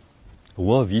będą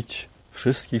łowić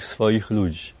wszystkich swoich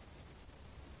ludzi.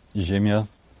 I ziemia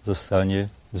zostanie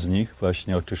z nich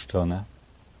właśnie oczyszczona.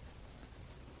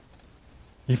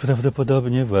 I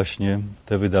prawdopodobnie właśnie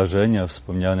te wydarzenia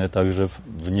wspomniane także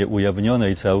w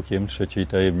nieujawnionej całkiem 3.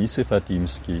 tajemnicy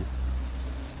fatimskiej.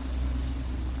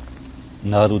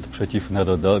 Naród przeciw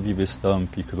narodowi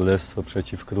wystąpi, królestwo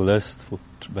przeciw królestwu,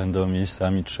 będą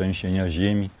miejscami trzęsienia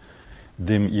ziemi,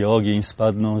 dym i ogień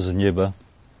spadną z nieba,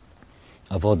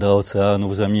 a woda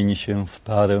oceanów zamieni się w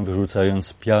parę,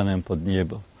 wyrzucając pianę pod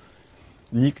niebo.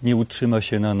 Nikt nie utrzyma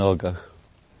się na nogach.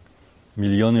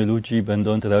 Miliony ludzi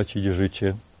będą tracić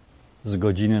życie z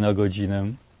godziny na godzinę.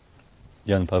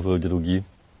 Jan Paweł II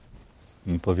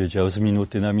powiedział z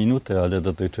minuty na minutę, ale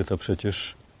dotyczy to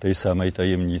przecież tej samej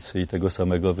tajemnicy i tego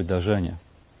samego wydarzenia.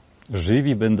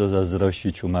 Żywi będą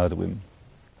zazdrościć umarłym.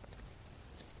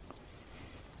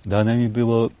 Dane mi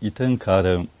było i tę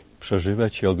karę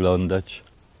przeżywać i oglądać,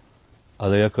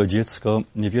 ale jako dziecko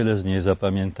niewiele z niej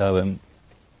zapamiętałem,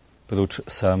 prócz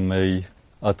samej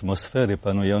atmosfery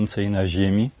panującej na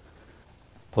ziemi,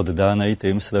 poddanej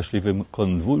tym straszliwym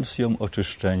konwulsjom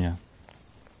oczyszczenia.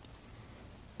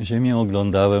 Ziemię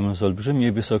oglądałem z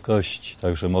olbrzymiej wysokości,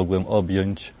 tak że mogłem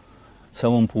objąć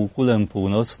całą półkulę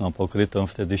północną, pokrytą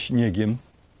wtedy śniegiem,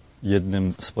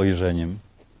 jednym spojrzeniem.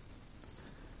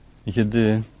 I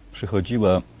kiedy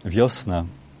przychodziła wiosna,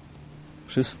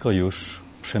 wszystko już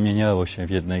przemieniało się w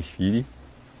jednej chwili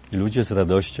i ludzie z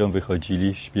radością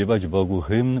wychodzili śpiewać Bogu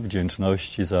hymn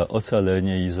wdzięczności za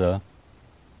ocalenie i za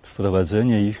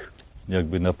wprowadzenie ich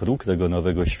jakby na próg tego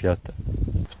nowego świata.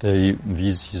 W tej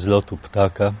wizji z lotu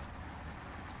ptaka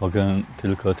mogę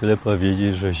tylko tyle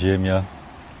powiedzieć, że ziemia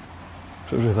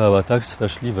przeżywała tak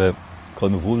straszliwe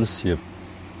konwulsje,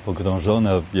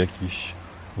 pogrążona w jakichś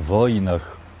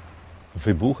wojnach,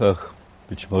 wybuchach,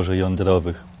 być może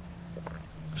jądrowych,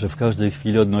 że w każdej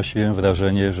chwili odnosiłem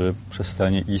wrażenie, że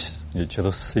przestanie istnieć,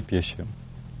 rozsypie się.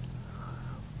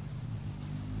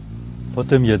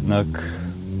 Potem jednak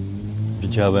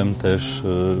widziałem też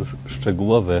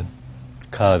szczegółowe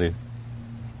kary.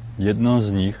 Jedną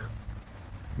z nich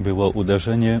było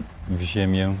uderzenie w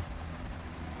ziemię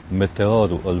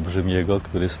meteoru olbrzymiego,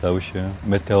 który stał się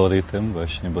meteorytem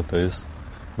właśnie, bo to jest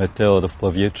meteor w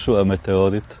powietrzu, a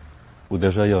meteoryt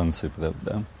uderzający,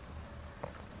 prawda?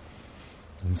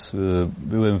 Więc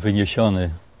byłem wyniesiony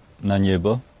na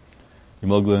niebo i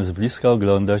mogłem z bliska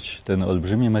oglądać ten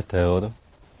olbrzymi meteor,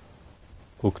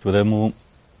 ku któremu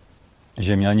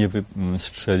Ziemianie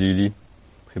strzelili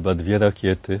chyba 2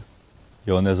 rakiety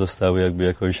i one zostały jakby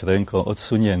jakąś ręką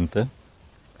odsunięte,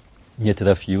 nie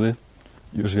trafiły.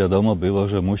 Już wiadomo było,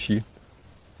 że musi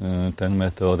ten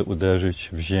meteor uderzyć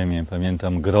w ziemię.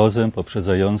 Pamiętam grozę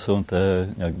poprzedzającą te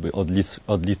jakby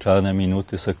odliczane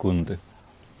minuty, sekundy.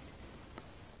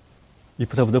 I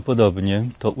prawdopodobnie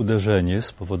to uderzenie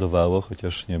spowodowało,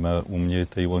 chociaż nie ma u mnie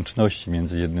tej łączności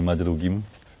między jednym a drugim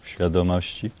w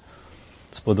świadomości,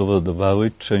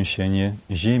 spowodowały trzęsienie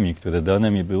ziemi, które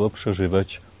dane mi było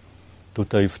przeżywać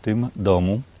tutaj w tym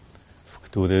domu, w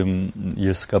którym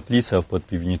jest kaplica w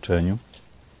Podpiwniczeniu.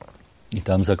 I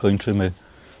tam zakończymy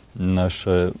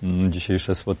nasze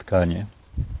dzisiejsze spotkanie.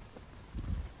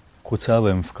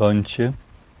 Kucałem w kącie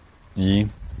i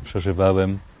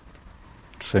przeżywałem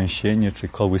trzęsienie czy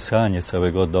kołysanie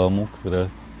całego domu, które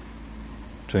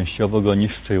częściowo go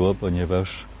niszczyło,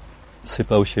 ponieważ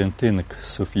sypał się tynk z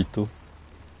sufitu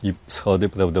i schody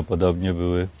prawdopodobnie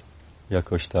były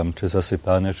jakoś tam czy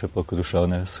zasypane, czy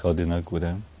pokruszone, schody na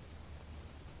górę.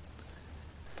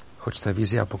 Choć te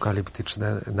wizje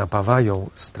apokaliptyczne napawają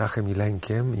strachem i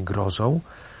lękiem i grozą,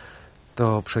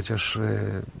 to przecież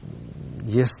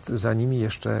jest za nimi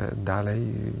jeszcze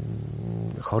dalej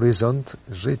horyzont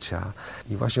życia.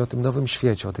 I właśnie o tym nowym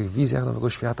świecie, o tych wizjach nowego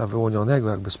świata wyłonionego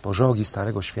jakby z pożogi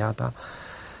starego świata,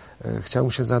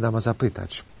 chciałbym się Adama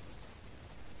zapytać.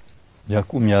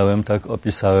 Jak umiałem, tak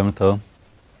opisałem to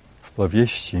w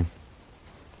powieści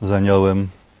z aniołem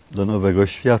do nowego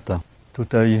świata.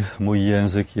 Tutaj mój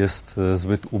język jest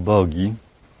zbyt ubogi,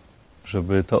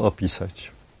 żeby to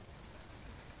opisać,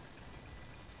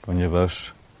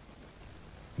 ponieważ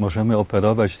możemy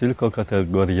operować tylko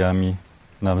kategoriami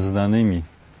nam znanymi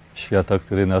świata,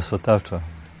 który nas otacza,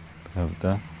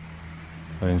 prawda?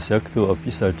 A więc jak tu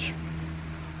opisać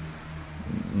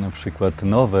na przykład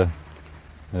nowe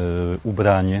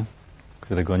ubranie,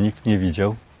 którego nikt nie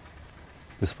widział,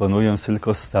 dysponując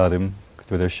tylko starym,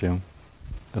 które się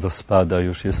rozpada,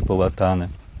 już jest połatane.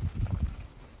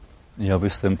 Ja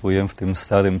występuję w tym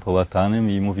starym, połatanym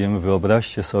i mówię,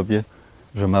 wyobraźcie sobie,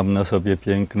 że mam na sobie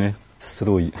piękny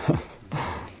strój.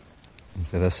 I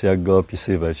teraz jak go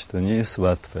opisywać? To nie jest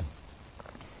łatwe,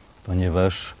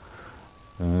 ponieważ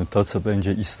to, co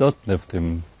będzie istotne w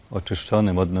tym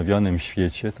oczyszczonym, odnowionym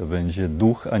świecie, to będzie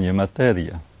duch, a nie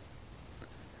materia.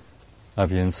 A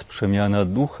więc przemiana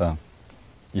ducha.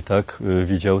 I tak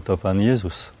widział to Pan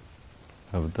Jezus,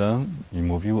 prawda? I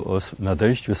mówił o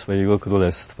nadejściu swojego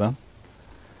królestwa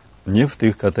nie w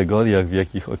tych kategoriach, w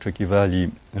jakich oczekiwali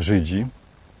Żydzi,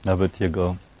 nawet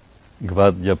jego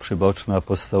gwardia przyboczna,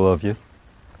 apostołowie,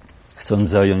 chcąc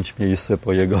zająć miejsce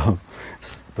po jego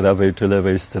prawej czy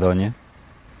lewej stronie,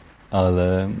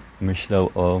 ale myślał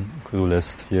o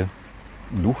królestwie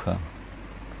ducha.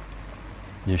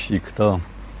 Jeśli kto,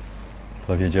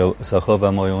 powiedział,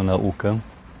 zachowa moją naukę,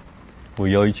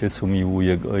 mój Ojciec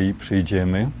umiłuje go i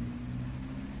przyjdziemy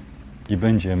i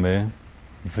będziemy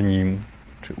w nim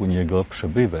czy u niego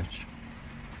przebywać.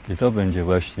 I to będzie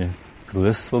właśnie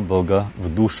Królestwo Boga w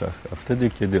duszach. A wtedy,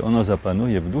 kiedy ono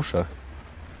zapanuje w duszach,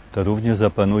 to również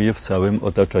zapanuje w całym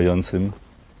otaczającym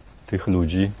tych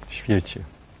ludzi świecie.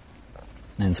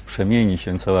 Więc przemieni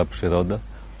się cała przyroda,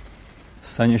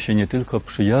 stanie się nie tylko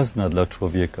przyjazna dla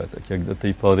człowieka, tak jak do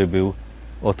tej pory był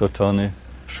otoczony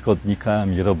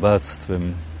szkodnikami,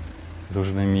 robactwem,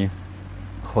 różnymi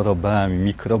chorobami,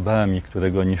 mikrobami,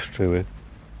 które go niszczyły,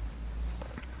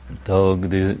 to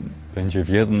gdy będzie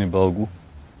wierny Bogu,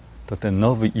 to ten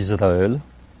nowy Izrael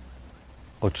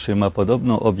otrzyma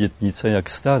podobną obietnicę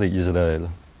jak stary Izrael.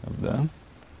 Prawda?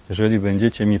 Jeżeli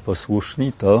będziecie mi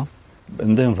posłuszni, to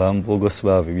będę wam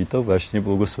błogosławił. I to właśnie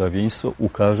błogosławieństwo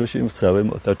ukaże się w całym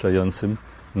otaczającym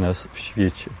nas w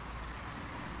świecie.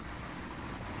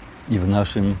 I w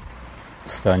naszym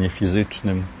stanie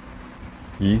fizycznym,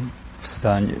 i w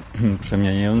stanie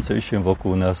przemieniającej się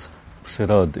wokół nas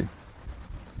przyrody.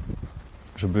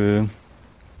 Żeby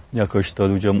jakoś to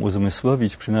ludziom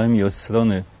uzmysłowić, przynajmniej od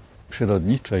strony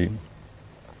przyrodniczej,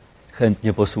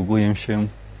 chętnie posługuję się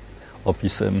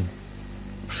opisem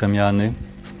przemiany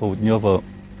w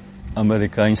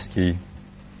południowoamerykańskiej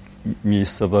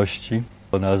miejscowości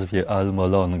o nazwie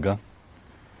Almolonga,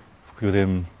 w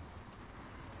którym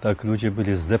tak ludzie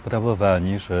byli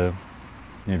zdeprawowani, że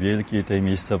w niewielkiej tej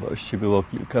miejscowości było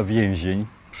kilka więzień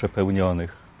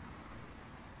przepełnionych.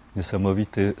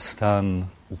 Niesamowity stan,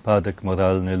 upadek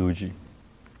moralny ludzi.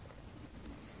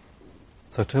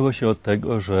 Zaczęło się od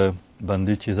tego, że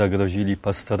bandyci zagrozili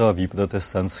pastorowi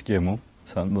protestanckiemu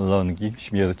z Almolongi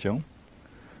śmiercią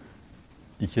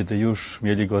i kiedy już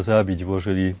mieli go zabić,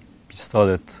 włożyli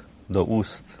pistolet do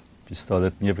ust,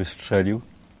 pistolet nie wystrzelił,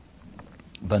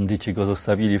 bandyci go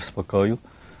zostawili w spokoju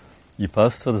i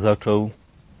pastor zaczął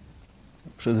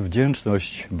przez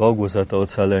wdzięczność Bogu za to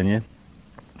ocalenie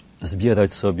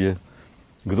zbierać sobie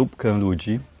grupkę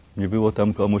ludzi. Nie było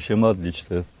tam komu się modlić.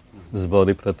 Te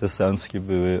zbory protestanckie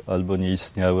były albo nie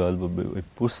istniały, albo były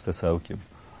puste całkiem.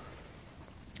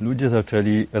 Ludzie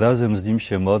zaczęli razem z nim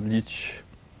się modlić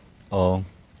o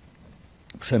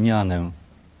przemianę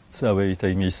całej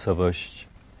tej miejscowości.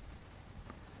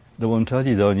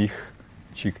 Dołączali do nich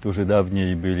ci, którzy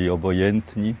dawniej byli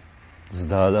obojętni, z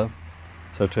dala.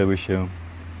 Zaczęły się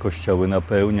kościoły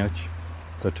napełniać,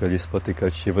 zaczęli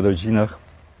spotykać się w rodzinach.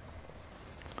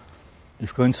 I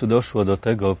w końcu doszło do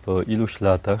tego po iluś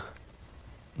latach,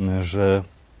 że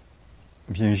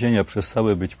więzienia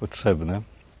przestały być potrzebne.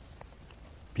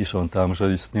 Piszą tam,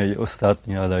 że istnieje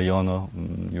ostatnie, ale i ono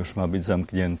już ma być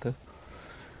zamknięte.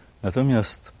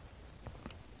 Natomiast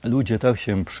ludzie tak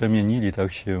się przemienili,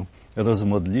 tak się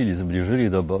rozmodlili, zbliżyli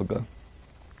do Boga,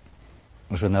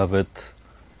 że nawet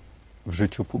w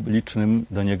życiu publicznym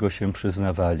do Niego się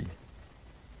przyznawali.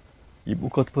 I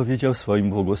Bóg odpowiedział swoim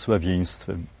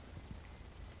błogosławieństwem.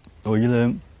 O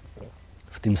ile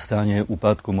w tym stanie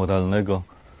upadku moralnego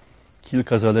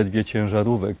kilka zaledwie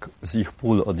ciężarówek z ich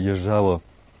pól odjeżdżało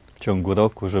w ciągu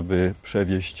roku, żeby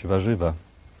przewieźć warzywa,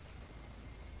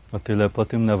 o tyle po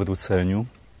tym nawróceniu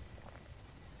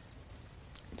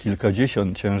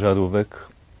kilkadziesiąt ciężarówek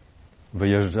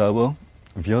wyjeżdżało,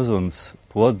 wioząc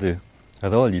płody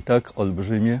roli tak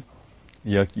olbrzymie,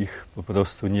 jakich po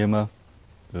prostu nie ma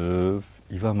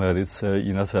i w Ameryce, i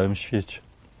na całym świecie.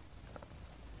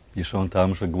 Piszą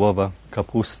tam, że głowa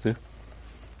kapusty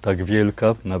tak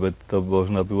wielka, nawet to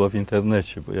można było w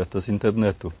internecie, bo ja to z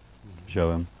internetu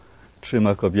wziąłem.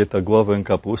 Trzyma kobieta głowę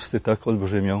kapusty tak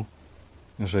olbrzymią,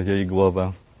 że jej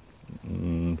głowa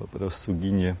po prostu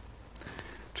ginie.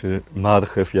 Czy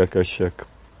marchew jakaś jak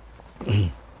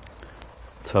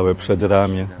całe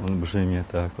przedramię, olbrzymie,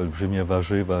 tak, olbrzymie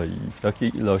warzywa i w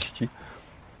takiej ilości,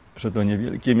 że to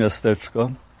niewielkie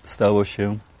miasteczko stało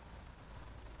się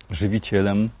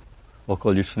żywicielem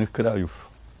okolicznych krajów.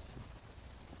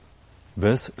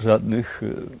 Bez żadnych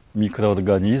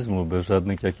mikroorganizmów, bez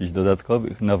żadnych jakichś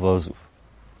dodatkowych nawozów.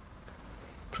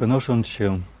 Przenosząc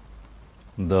się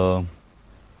do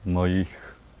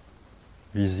moich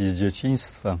wizji z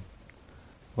dzieciństwa,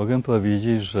 mogę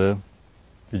powiedzieć, że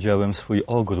widziałem swój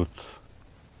ogród,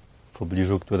 w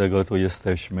pobliżu którego tu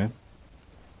jesteśmy,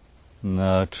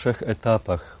 na 3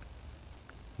 etapach.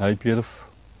 Najpierw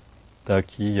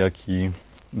taki, jaki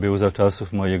był za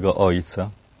czasów mojego ojca,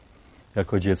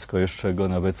 Jako dziecko jeszcze go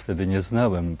nawet wtedy nie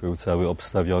znałem. Był cały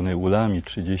obstawiony ulami,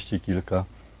 30 kilka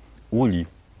uli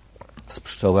z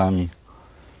pszczołami.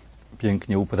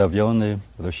 Pięknie uprawiony,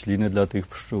 rośliny dla tych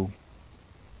pszczół.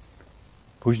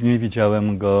 Później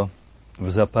widziałem go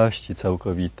w zapaści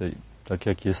całkowitej, tak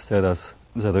jak jest teraz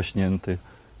zarośnięty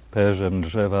perzem,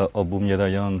 drzewa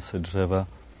obumierające, drzewa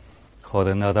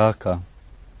chore na raka,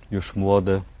 już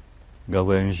młode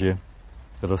gałęzie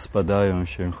rozpadają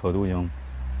się, chorują.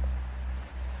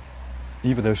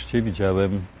 I wreszcie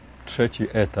widziałem trzeci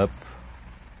etap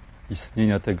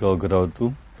istnienia tego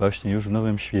ogrodu właśnie już w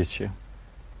Nowym Świecie.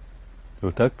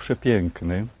 Był tak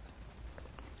przepiękny,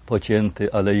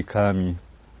 pocięty alejkami,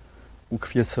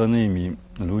 ukwieconymi,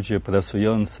 ludzie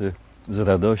pracujący z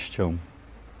radością,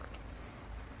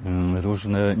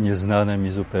 różne nieznane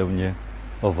mi zupełnie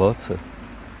owoce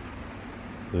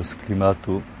z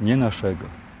klimatu nie naszego,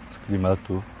 z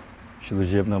klimatu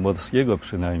śródziemnomorskiego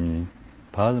przynajmniej,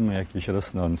 palmy jakieś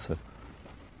rosnące.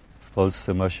 W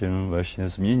Polsce ma się właśnie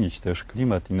zmienić też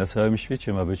klimat i na całym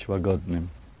świecie ma być łagodnym.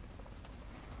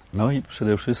 No i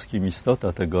przede wszystkim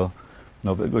istota tego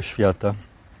nowego świata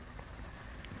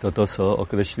to, co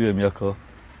określiłem jako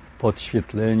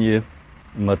podświetlenie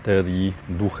materii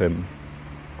duchem.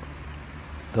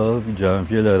 To widziałem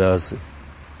wiele razy.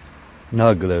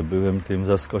 Nagle byłem tym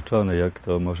zaskoczony, jak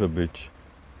to może być.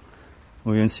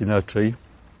 Mówiąc inaczej,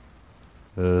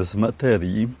 z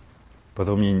materii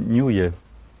promieniuje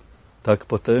tak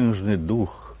potężny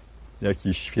duch,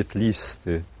 jakiś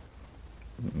świetlisty,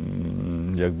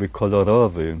 jakby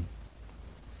kolorowy,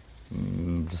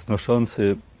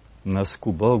 wznoszący nas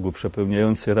ku Bogu,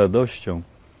 przepełniający radością,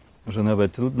 że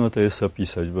nawet trudno to jest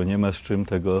opisać, bo nie ma z czym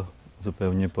tego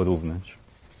zupełnie porównać.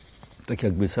 Tak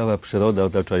jakby cała przyroda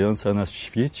otaczająca nas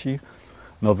świeci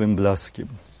nowym blaskiem.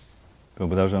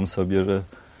 Wyobrażam sobie, że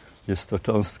jest to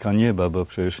cząstka nieba, bo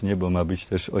przecież niebo ma być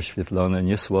też oświetlone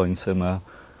nie słońcem, a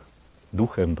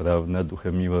duchem, prawda?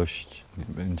 Duchem miłości.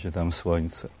 Będzie tam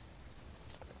słońce.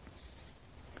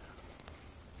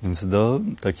 Więc do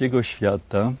takiego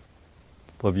świata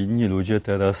powinni ludzie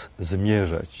teraz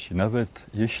zmierzać. Nawet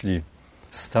jeśli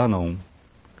staną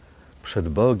przed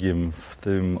Bogiem w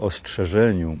tym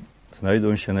ostrzeżeniu,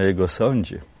 znajdą się na Jego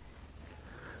sądzie,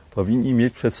 powinni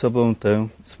mieć przed sobą tę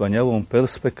wspaniałą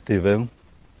perspektywę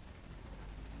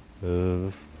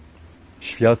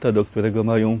świata, do którego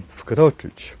mają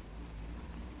wkroczyć.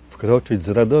 Wkroczyć z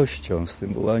radością, z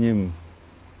tym wołaniem,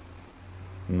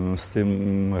 z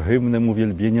tym hymnem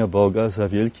uwielbienia Boga za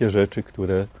wielkie rzeczy,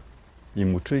 które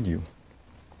im uczynił.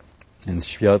 Więc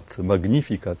świat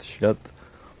magnifikat, świat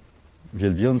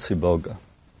wielbiący Boga.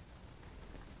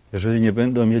 Jeżeli nie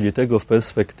będą mieli tego w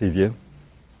perspektywie,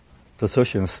 to co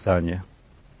się stanie,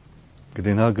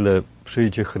 gdy nagle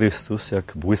przyjdzie Chrystus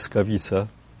jak błyskawica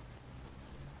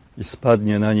i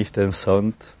spadnie na nich ten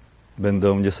sąd,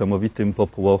 będą w niesamowitym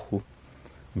popłochu,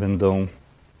 będą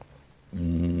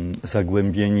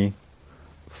zagłębieni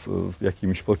w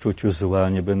jakimś poczuciu zła,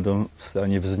 nie będą w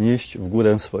stanie wznieść w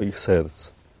górę swoich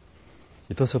serc.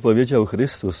 I to, co powiedział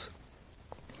Chrystus,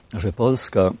 że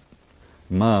Polska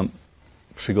ma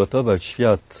przygotować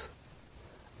świat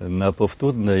na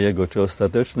powtórne Jego, czy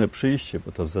ostateczne przyjście,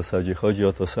 bo to w zasadzie chodzi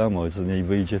o to samo, z niej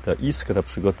wyjdzie ta iskra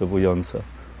przygotowująca.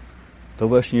 To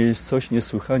właśnie jest coś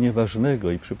niesłychanie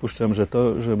ważnego i przypuszczam, że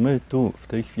to, że my tu w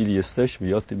tej chwili jesteśmy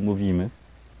i o tym mówimy,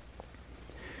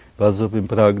 bardzo bym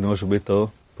pragnął, żeby to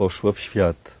poszło w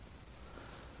świat.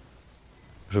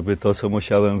 Żeby to, co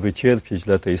musiałem wycierpieć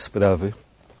dla tej sprawy,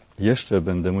 jeszcze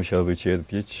będę musiał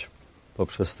wycierpieć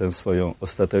poprzez tę swoją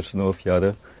ostateczną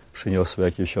ofiarę, przyniosło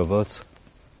jakieś owoce.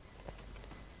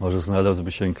 Może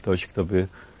znalazłby się ktoś, kto by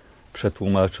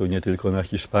przetłumaczył nie tylko na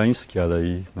hiszpański, ale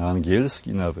i na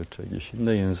angielski nawet, czy jakieś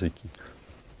inne języki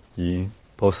i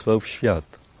posłał w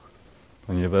świat,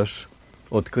 ponieważ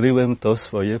odkryłem to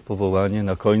swoje powołanie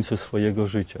na końcu swojego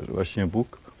życia, że właśnie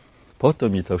Bóg po to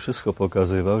mi to wszystko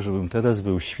pokazywał, żebym teraz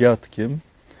był świadkiem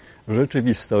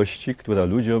rzeczywistości, która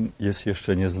ludziom jest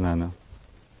jeszcze nieznana.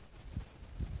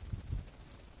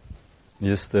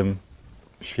 Jestem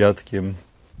świadkiem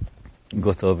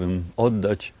gotowym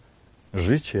oddać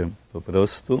życie po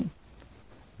prostu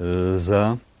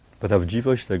za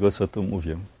prawdziwość tego, co tu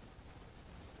mówię.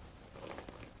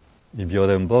 I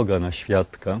biorę Boga na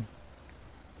świadka,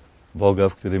 Boga,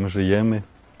 w którym żyjemy,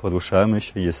 poruszamy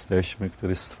się, jesteśmy,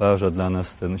 który stwarza dla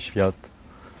nas ten świat.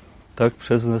 Tak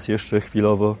przez nas jeszcze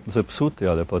chwilowo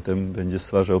zepsuty, ale potem będzie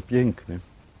stwarzał piękny.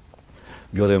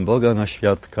 Biorę Boga na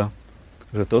świadka,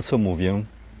 że to, co mówię,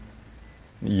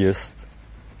 jest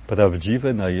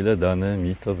prawdziwe, na ile dane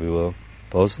mi to było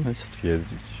poznać,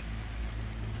 stwierdzić.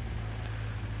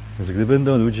 Więc gdy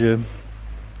będą ludzie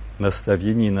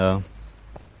nastawieni na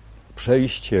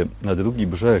przejście na drugi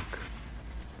brzeg,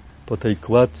 po tej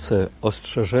kładce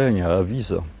ostrzeżenia,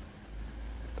 awizo,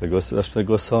 tego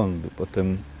strasznego sądu,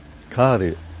 potem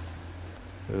kary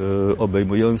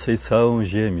obejmującej całą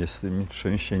ziemię z tymi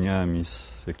trzęsieniami,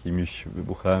 z jakimiś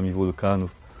wybuchami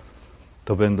wulkanów,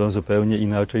 to będą zupełnie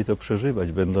inaczej to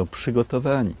przeżywać, będą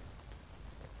przygotowani.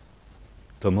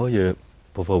 To moje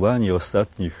powołanie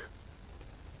ostatnich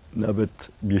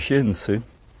nawet miesięcy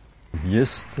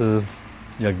jest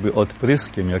jakby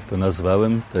odpryskiem, jak to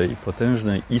nazwałem, tej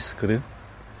potężnej iskry,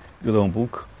 którą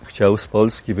Bóg chciał z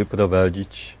Polski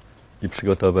wyprowadzić i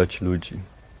przygotować ludzi.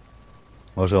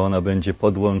 Może ona będzie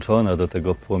podłączona do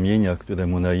tego płomienia,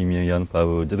 któremu na imię Jan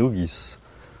Paweł II z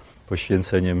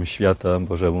poświęceniem świata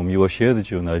Bożemu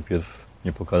miłosierdziu, najpierw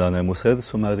niepokalanemu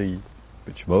sercu Maryi,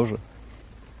 być może.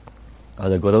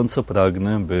 Ale gorąco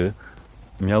pragnę, by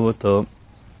miało to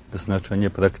znaczenie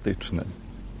praktyczne.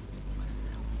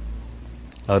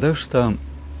 A reszta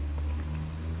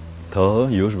to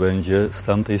już będzie z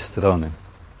tamtej strony.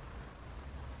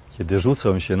 Kiedy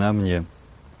rzucą się na mnie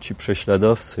ci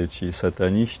prześladowcy, ci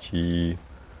sataniści i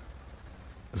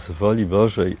z woli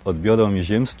Bożej odbiorą mi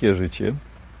ziemskie życie,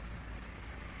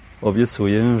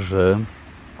 obiecuję, że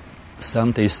z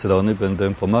tamtej strony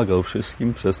będę pomagał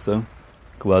wszystkim przez tę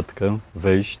kładkę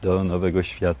wejść do nowego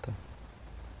świata.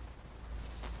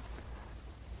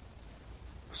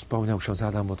 Wspomniał ksiądz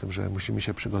Adam o tym, że musimy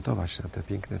się przygotować na te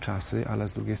piękne czasy, ale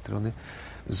z drugiej strony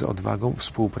z odwagą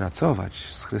współpracować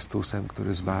z Chrystusem,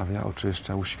 który zbawia,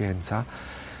 oczyszcza, uświęca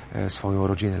swoją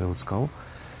rodzinę ludzką.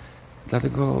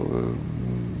 Dlatego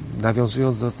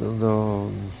nawiązując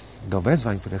do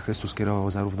wezwań, które Chrystus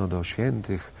kierował zarówno do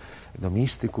świętych, do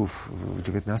mistyków w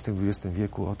XIX-XX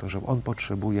wieku, o to, że On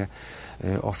potrzebuje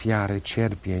ofiary,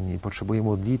 cierpień, potrzebuje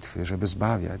modlitwy, żeby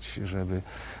zbawiać, żeby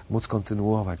móc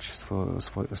kontynuować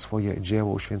swoje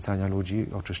dzieło uświęcania ludzi,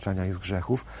 oczyszczania ich z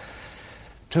grzechów.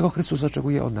 Czego Chrystus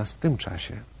oczekuje od nas w tym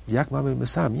czasie? Jak mamy my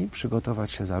sami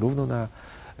przygotować się zarówno na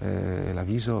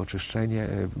lawizo, oczyszczenie,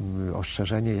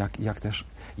 ostrzeżenie,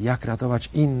 jak ratować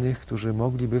innych, którzy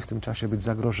mogliby w tym czasie być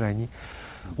zagrożeni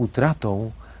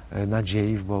utratą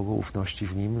nadziei w Bogu, ufności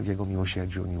w Nim, w Jego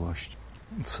miłosierdziu, miłości.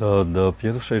 Co do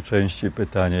pierwszej części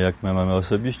pytania, jak my mamy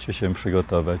osobiście się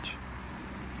przygotować,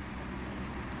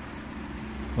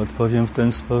 odpowiem w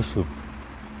ten sposób.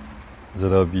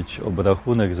 Zrobić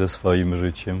obrachunek ze swoim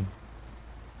życiem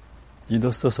i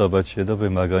dostosować się do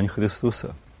wymagań Chrystusa.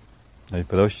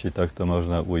 Najprościej tak to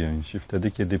można ująć. I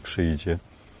wtedy, kiedy przyjdzie,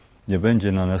 nie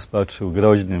będzie na nas patrzył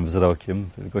groźnym wzrokiem,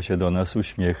 tylko się do nas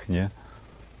uśmiechnie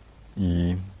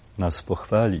i nas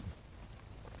pochwali.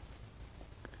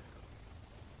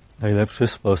 Najlepszy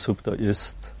sposób to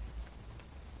jest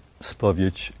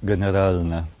spowiedź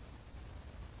generalna,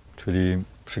 czyli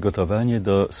przygotowanie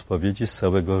do spowiedzi z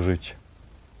całego życia.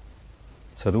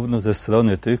 Zarówno ze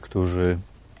strony tych, którzy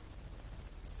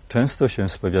często się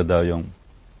spowiadają,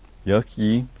 jak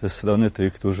i ze strony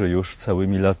tych, którzy już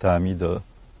całymi latami do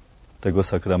tego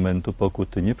sakramentu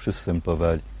pokuty nie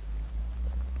przystępowali.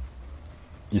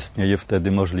 Istnieje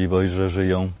wtedy możliwość, że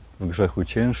żyją w grzechu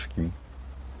ciężkim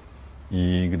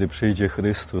i gdy przyjdzie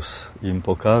Chrystus i im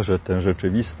pokaże tę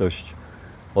rzeczywistość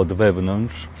od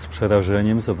wewnątrz, z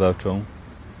przerażeniem zobaczą,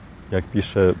 jak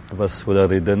pisze Wassula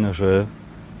Ryden, że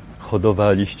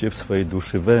hodowaliście w swojej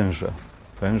duszy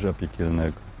węża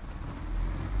piekielnego.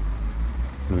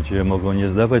 Ludzie mogą nie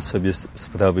zdawać sobie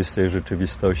sprawy z tej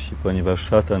rzeczywistości, ponieważ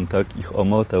szatan tak ich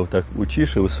omotał, tak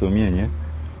uciszył sumienie,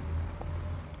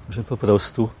 że po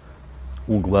prostu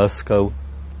ugłaskał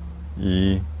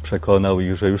i przekonał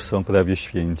ich, że już są prawie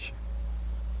święci.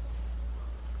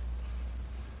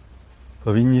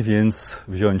 Powinni więc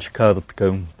wziąć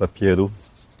kartkę papieru,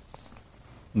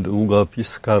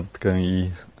 długopis, kartkę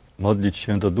i modlić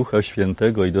się do Ducha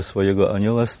Świętego i do swojego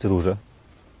anioła stróża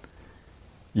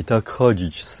i tak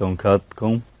chodzić z tą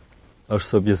kartką, aż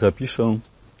sobie zapiszą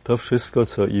to wszystko,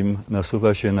 co im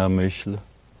nasuwa się na myśl,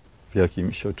 w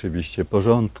jakimś oczywiście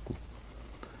porządku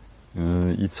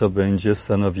i co będzie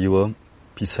stanowiło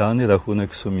pisany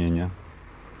rachunek sumienia,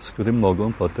 z którym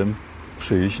mogą potem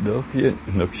przyjść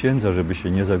do księdza, żeby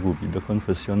się nie zagubić, do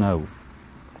konfesjonału.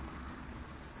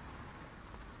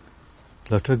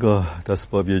 Dlaczego ta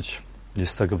spowiedź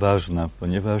jest tak ważna?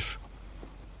 Ponieważ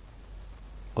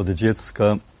od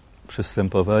dziecka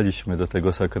przystępowaliśmy do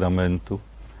tego sakramentu,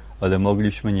 ale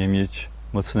mogliśmy nie mieć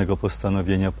mocnego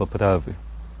postanowienia poprawy.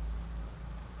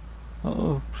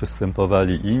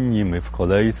 Przystępowali inni, my w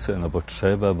kolejce, bo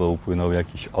trzeba, bo upłynął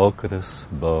jakiś okres,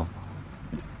 bo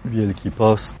Wielki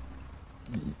Post.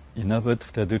 I nawet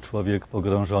wtedy człowiek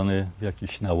pogrążony w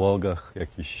jakichś nałogach,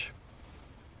 jakichś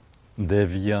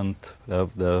dewiant,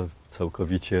 prawda,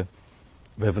 całkowicie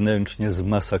wewnętrznie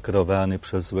zmasakrowany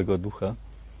przez złego ducha,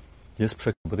 jest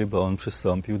przekobry, bo on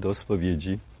przystąpił do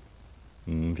spowiedzi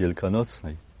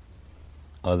wielkanocnej.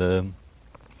 Ale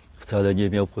wcale nie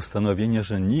miał postanowienia,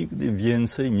 że nigdy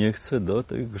więcej nie chce do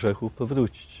tych grzechów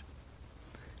powrócić.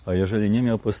 A jeżeli nie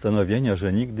miał postanowienia,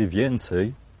 że nigdy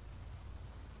więcej,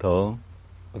 to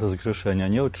rozgrzeszenia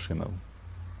nie otrzymał.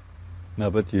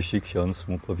 Nawet jeśli ksiądz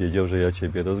mu powiedział, że ja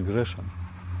ciebie rozgrzeszam.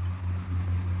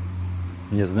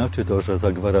 Nie znaczy to, że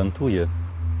zagwarantuje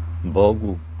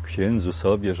Bogu, księdzu,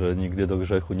 sobie, że nigdy do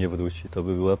grzechu nie wróci. To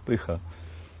by była pycha.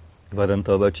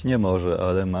 Gwarantować nie może,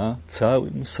 ale ma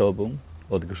całym sobą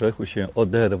od grzechu się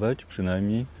oderwać,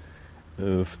 przynajmniej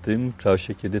w tym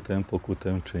czasie, kiedy tę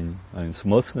pokutę czyni. A więc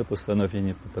mocne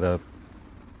postanowienie poprawy.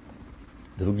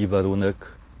 Drugi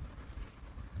warunek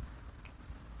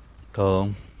to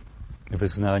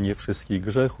wyznanie wszystkich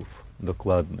grzechów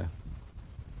dokładne.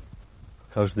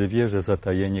 Każdy wie, że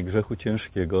zatajenie grzechu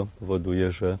ciężkiego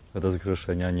powoduje, że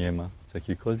rozgrzeszenia nie ma. Z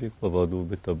jakichkolwiek powodów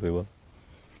by to było.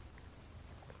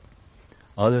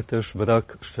 Ale też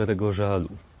brak szczerego żalu.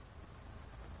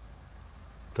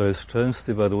 To jest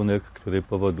częsty warunek, który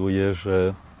powoduje,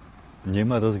 że nie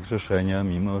ma rozgrzeszenia,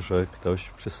 mimo że ktoś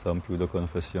przystąpił do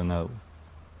konfesjonału.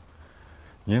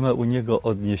 Nie ma u niego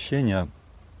odniesienia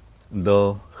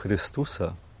do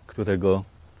Chrystusa, którego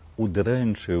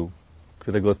udręczył,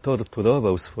 którego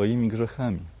torturował swoimi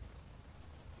grzechami.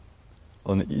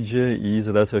 On idzie i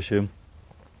zwraca się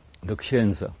do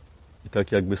księdza. I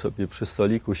tak jakby sobie przy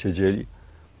stoliku siedzieli.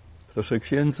 Proszę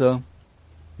księdza,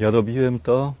 ja robiłem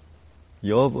to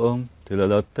i owo tyle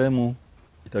lat temu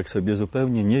i tak sobie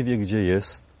zupełnie nie wie, gdzie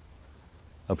jest.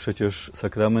 A przecież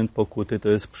sakrament pokuty to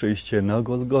jest przyjście na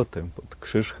Golgotę, pod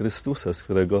krzyż Chrystusa,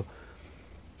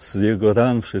 z Jego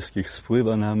ran wszystkich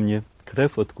spływa na mnie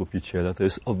krew Odkupiciela. To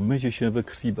jest obmycie się we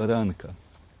krwi baranka.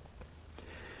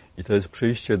 I to jest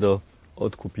przyjście do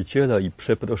Odkupiciela i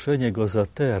przeproszenie Go za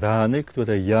te rany,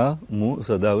 które ja Mu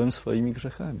zadałem swoimi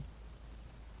grzechami.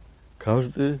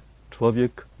 Każdy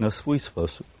człowiek na swój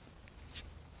sposób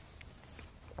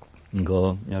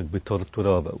Go jakby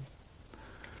torturował.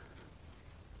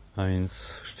 A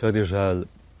więc szczery żal.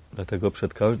 Dlatego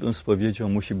przed każdą spowiedzią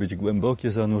musi być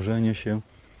głębokie zanurzenie się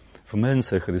w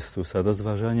męce Chrystusa,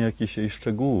 rozważanie jakichś jej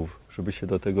szczegółów, żeby się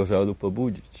do tego żalu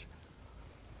pobudzić.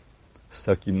 Z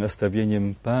takim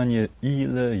nastawieniem: Panie,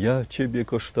 ile ja Ciebie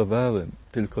kosztowałem,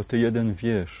 tylko Ty jeden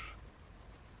wiesz.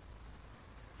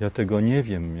 Ja tego nie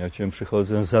wiem, ja Cię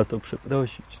przychodzę za to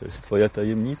przeprosić. To jest Twoja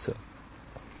tajemnica.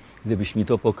 Gdybyś mi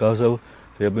to pokazał,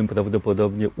 to ja bym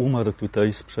prawdopodobnie umarł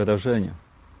tutaj z przerażenia.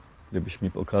 Gdybyś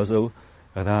mi pokazał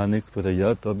rany, które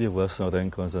ja Tobie własną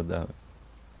ręką zadałem.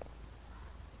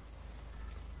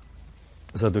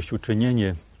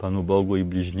 Zadośćuczynienie Panu Bogu i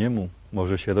bliźniemu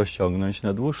może się rozciągnąć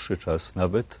na dłuższy czas,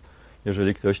 nawet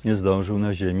jeżeli ktoś nie zdążył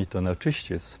na ziemi, to na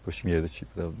czyściec po śmierci,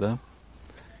 prawda?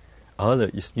 Ale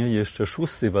istnieje jeszcze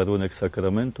 6. warunek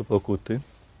sakramentu pokuty,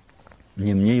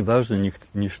 nie mniej ważny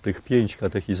niż tych 5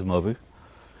 katechizmowych,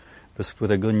 bez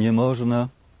którego nie można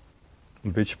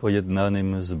być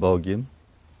pojednanym z Bogiem,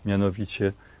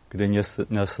 mianowicie, gdy nie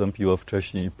nastąpiło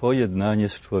wcześniej pojednanie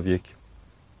z człowiekiem,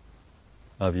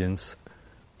 a więc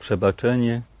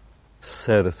przebaczenie z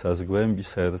serca, z głębi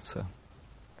serca.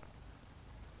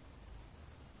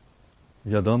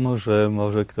 Wiadomo, że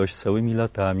może ktoś całymi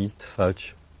latami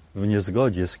trwać w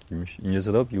niezgodzie z kimś i nie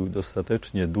zrobił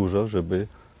dostatecznie dużo, żeby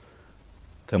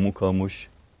temu komuś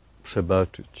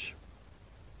przebaczyć.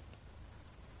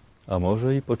 A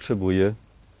może i potrzebuje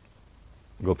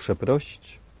go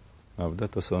przeprosić. Prawda?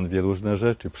 To są 2 różne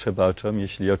rzeczy. Przebaczam,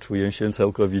 jeśli ja czuję się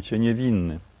całkowicie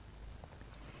niewinny.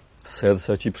 Z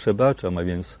serca Ci przebaczam, a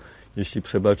więc jeśli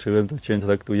przebaczyłem, to Cię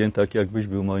traktuję tak, jakbyś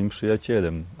był moim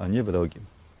przyjacielem, a nie wrogiem.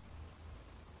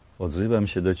 Odzywam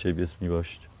się do Ciebie z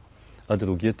miłością. A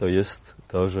drugie to jest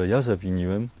to, że ja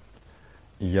zawiniłem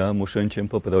i ja muszę Cię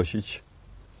poprosić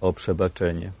o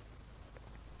przebaczenie.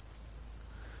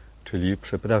 Czyli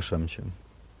przepraszam Cię.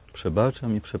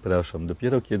 Przebaczam i przepraszam.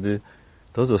 Dopiero kiedy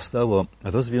to zostało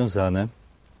rozwiązane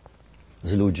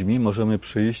z ludźmi, możemy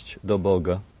przyjść do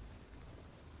Boga.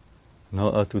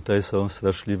 No a tutaj są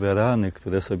straszliwe rany,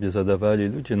 które sobie zadawali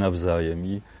ludzie nawzajem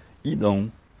i idą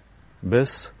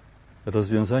bez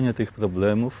rozwiązania tych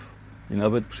problemów i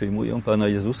nawet przyjmują Pana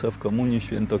Jezusa w komunii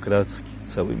świętokradzkiej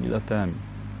całymi latami.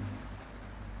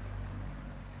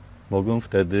 Mogą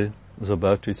wtedy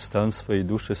zobaczyć stan swojej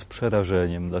duszy z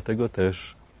przerażeniem. Dlatego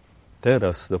też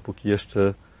teraz, dopóki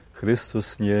jeszcze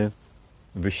Chrystus nie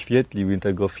wyświetlił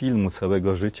tego filmu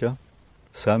całego życia,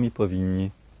 sami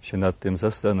powinni się nad tym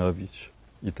zastanowić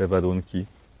i te warunki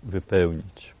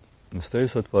wypełnić. Więc to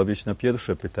jest odpowiedź na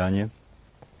pierwsze pytanie,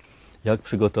 jak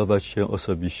przygotować się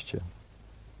osobiście.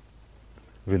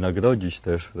 Wynagrodzić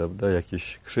też, prawda,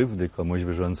 jakieś krzywdy komuś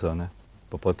wyrządzone,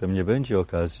 bo potem nie będzie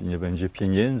okazji, nie będzie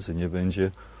pieniędzy, nie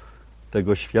będzie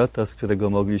tego świata, z którego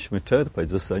mogliśmy czerpać.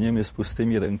 Zostaniemy z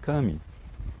pustymi rękami.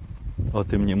 O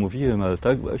tym nie mówiłem, ale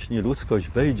tak właśnie ludzkość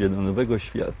wejdzie do nowego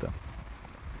świata.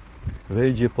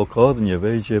 Wejdzie pokornie,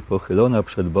 wejdzie pochylona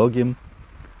przed Bogiem,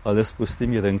 ale z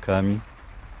pustymi rękami,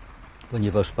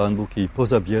 ponieważ Pan Bóg jej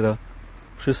pozabiera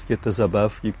wszystkie te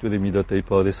zabawki, którymi do tej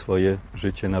pory swoje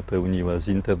życie napełniła, z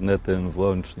internetem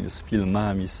włącznie, z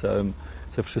filmami,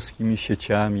 ze wszystkimi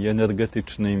sieciami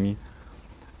energetycznymi,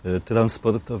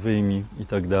 transportowymi i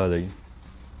tak dalej.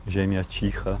 Ziemia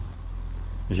cicha,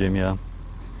 ziemia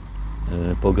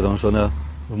pogrążona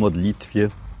w modlitwie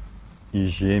i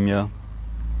ziemia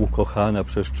ukochana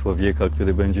przez człowieka,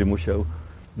 który będzie musiał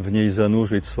w niej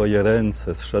zanurzyć swoje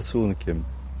ręce z szacunkiem,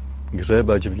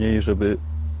 grzebać w niej, żeby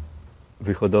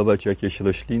wyhodować jakieś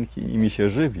roślinki i nimi się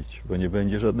żywić, bo nie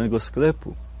będzie żadnego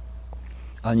sklepu,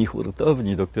 ani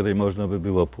hurtowni, do której można by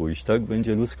było pójść. Tak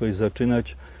będzie ludzkość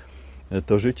zaczynać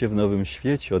to życie w nowym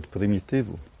świecie od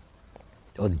prymitywu,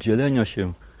 od dzielenia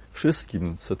się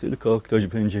wszystkim, co tylko ktoś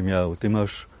będzie miał. Ty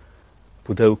masz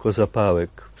pudełko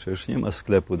zapałek, przecież nie ma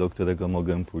sklepu, do którego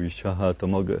mogę pójść. Aha, to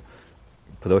mogę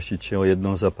prosić się o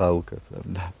jedną zapałkę,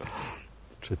 prawda?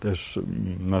 Czy też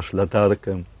masz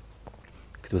latarkę,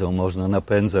 którą można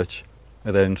napędzać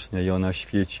ręcznie i ona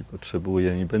świeci,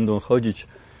 potrzebuje. I będą chodzić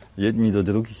jedni do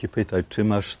drugich i pytać, czy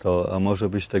masz to, a może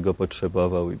byś tego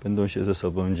potrzebował, i będą się ze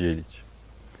sobą dzielić.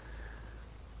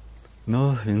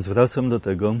 No, więc wracam do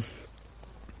tego,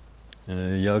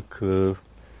 jak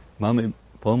mamy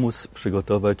pomóc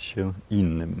przygotować się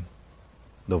innym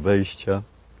do wejścia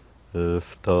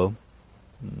w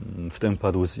tę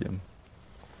paruzję.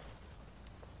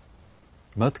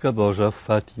 Matka Boża w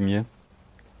Fatimie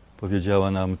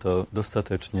powiedziała nam to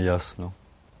dostatecznie jasno.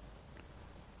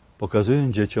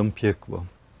 Pokazuję dzieciom piekło.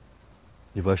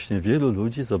 I właśnie wielu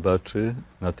ludzi zobaczy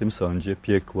na tym sądzie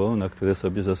piekło, na które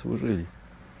sobie zasłużyli.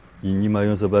 Inni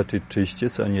mają zobaczyć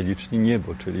czyściec, a nieliczni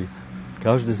niebo, czyli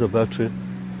każdy zobaczy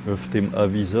w tym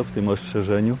awizo, w tym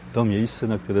ostrzeżeniu to miejsce,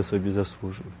 na które sobie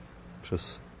zasłużył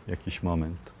przez jakiś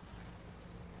moment.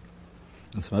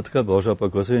 Więc Matka Boża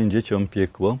pokazuje dzieciom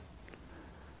piekło,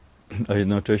 a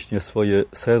jednocześnie swoje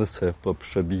serce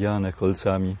poprzebijane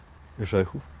kolcami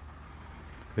grzechów.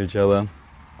 Powiedziała,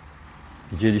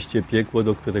 widzieliście piekło,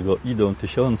 do którego idą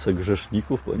tysiące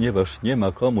grzeszników, ponieważ nie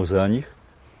ma komu za nich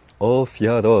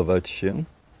ofiarować się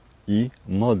i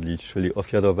modlić, czyli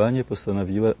ofiarowanie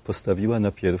postawiła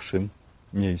na pierwszym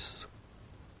miejscu.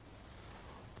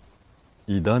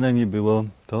 I dane mi było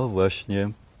to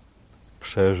właśnie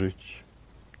przeżyć,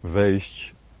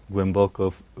 wejść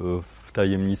głęboko w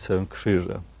tajemnicę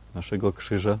krzyża, naszego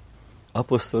krzyża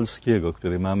apostolskiego,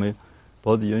 który mamy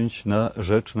podjąć na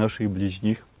rzecz naszych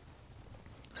bliźnich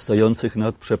stojących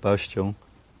nad przepaścią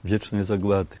wiecznej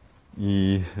zagłady.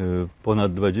 I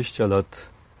ponad 20 lat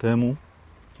temu,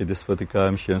 kiedy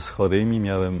spotykałem się z chorymi,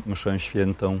 miałem mszę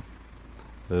świętą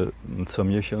co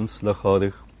miesiąc dla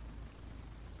chorych.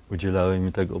 Udzielałem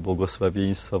mi tego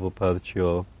błogosławieństwa w oparciu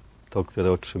o to,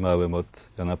 które otrzymałem od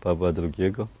Jana Pawła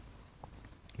II.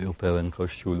 Był pełen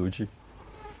Kościół ludzi.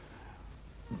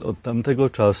 Od tamtego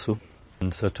czasu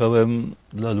zacząłem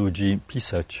dla ludzi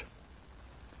pisać.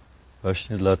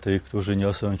 Właśnie dla tych, którzy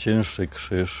niosą cięższy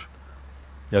krzyż,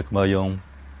 jak mają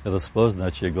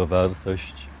rozpoznać jego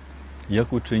wartość,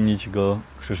 jak uczynić go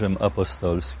krzyżem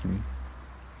apostolskim.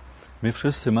 My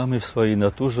wszyscy mamy w swojej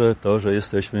naturze to, że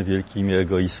jesteśmy wielkimi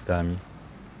egoistami.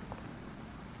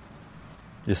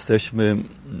 Jesteśmy,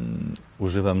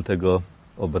 używam tego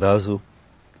obrazu,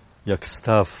 jak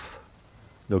staw,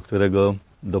 do którego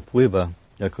dopływa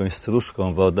jakąś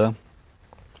stróżką woda,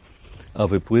 a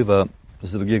wypływa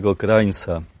z drugiego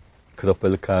krańca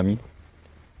kropelkami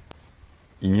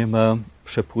i nie ma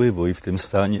przepływu i w tym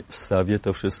stawie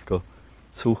to wszystko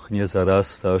cuchnie,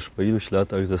 zarasta, aż po iluś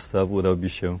latach ze stawu robi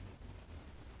się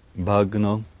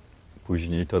bagno,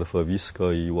 później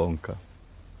torfowisko i łąka.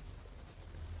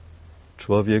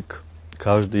 Człowiek,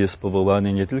 każdy jest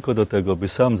powołany nie tylko do tego, by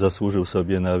sam zasłużył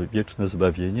sobie na wieczne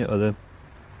zbawienie, ale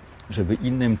żeby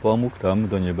innym pomógł tam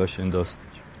do nieba się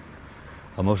dostać.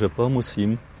 A może pomóc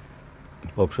im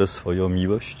poprzez swoją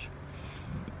miłość,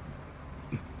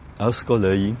 a z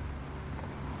kolei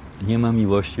nie ma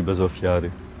miłości bez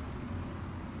ofiary.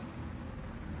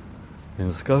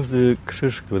 Więc każdy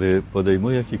krzyż, który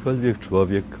podejmuje jakikolwiek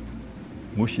człowiek,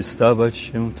 musi stawać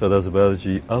się coraz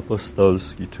bardziej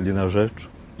apostolski, czyli na rzecz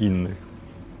innych.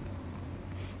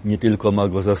 Nie tylko ma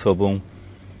go za sobą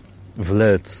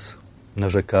wlec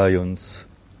narzekając,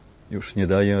 już nie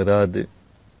daję rady.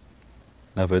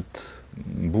 Nawet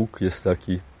Bóg jest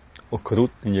taki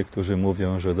okrutny, niektórzy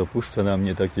mówią, że dopuszcza na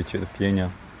mnie takie cierpienia,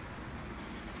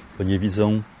 bo nie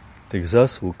widzą tych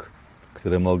zasług,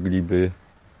 które mogliby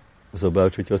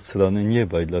zobaczyć od strony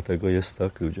nieba i dlatego jest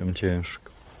tak ludziom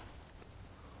ciężko.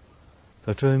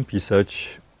 Zacząłem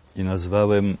pisać i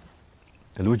nazwałem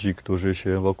ludzi, którzy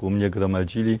się wokół mnie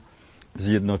gromadzili,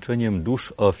 zjednoczeniem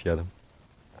dusz ofiar.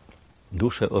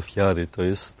 Dusze ofiary to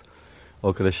jest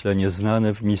określenie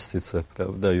znane w mistyce,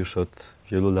 prawda, już od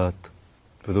wielu lat,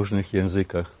 w różnych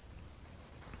językach.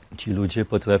 Ci ludzie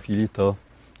potrafili to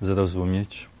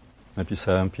zrozumieć.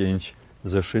 Napisałem 5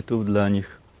 zeszytów dla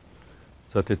nich,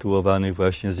 zatytułowanych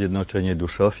właśnie Zjednoczenie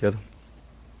dusz ofiar.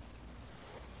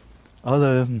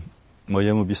 Ale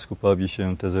mojemu biskupowi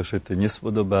się te zeszyty nie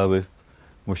spodobały.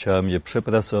 Musiałem je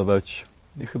przepracować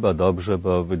i chyba dobrze,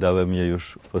 bo wydałem je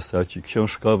już w postaci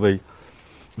książkowej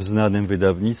w znanym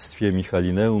wydawnictwie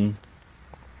Michalineum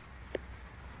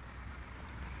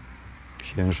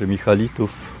księży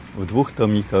Michalitów. W 2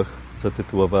 tomikach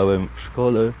zatytułowałem W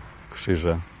szkole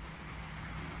krzyża.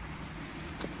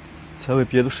 Cały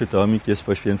pierwszy tomik jest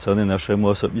poświęcony naszemu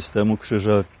osobistemu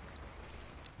krzyżowi.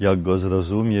 Jak go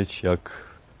zrozumieć,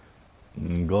 jak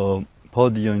go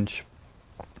podjąć.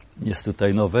 Jest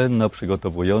tutaj nowenna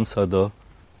przygotowująca do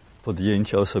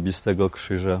podjęcia osobistego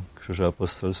krzyża, krzyża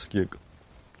apostolskiego.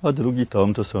 A drugi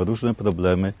tom to są różne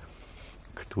problemy,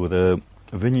 które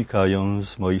wynikają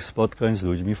z moich spotkań z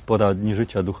ludźmi w poradni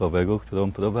życia duchowego,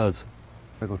 którą prowadzę.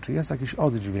 Czy jest jakiś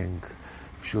oddźwięk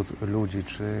wśród ludzi?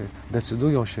 Czy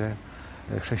decydują się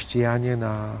chrześcijanie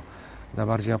na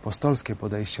bardziej apostolskie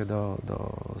podejście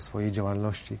do swojej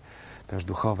działalności, też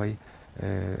duchowej,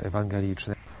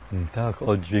 ewangelicznej? Tak,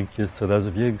 oddźwięk jest coraz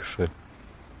większy.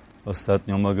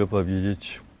 Ostatnio, mogę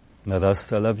powiedzieć,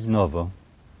 narasta lawinowo,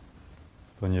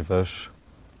 ponieważ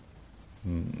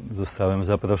zostałem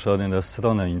zaproszony na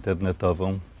stronę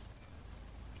internetową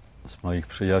z moich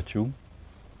przyjaciół,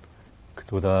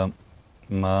 która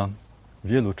ma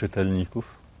wielu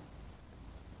czytelników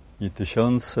i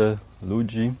tysiące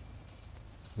ludzi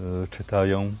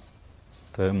czytają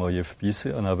te moje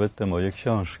wpisy, a nawet te moje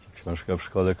książki. Książka w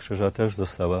Szkole Krzyża też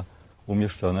została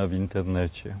umieszczona w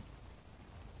internecie.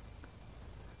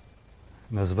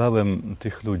 Nazwałem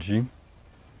tych ludzi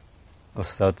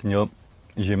ostatnio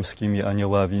ziemskimi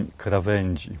aniołami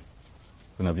krawędzi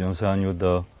w nawiązaniu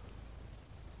do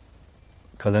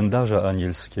kalendarza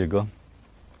anielskiego,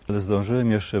 ale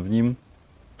zdążyłem jeszcze w nim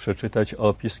przeczytać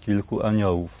opis kilku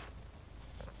aniołów.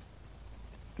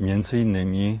 Między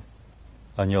innymi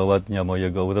anioła dnia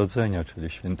mojego urodzenia, czyli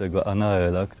świętego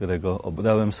Anaela, którego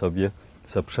obrałem sobie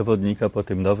za przewodnika po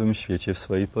tym nowym świecie w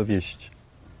swojej powieści.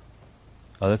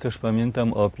 Ale też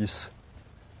pamiętam opis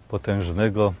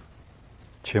potężnego,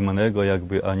 ciemnego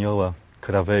jakby anioła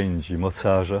krawędzi,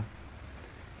 mocarza,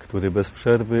 który bez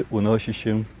przerwy unosi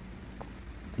się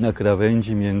na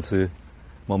krawędzi między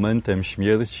momentem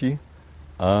śmierci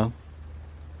a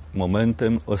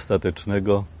momentem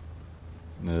ostatecznego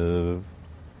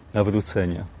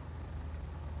nawrócenia.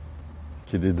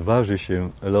 Kiedy waży się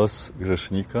los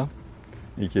grzesznika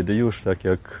i kiedy już, tak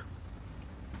jak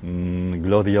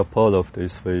Gloria Polo w tej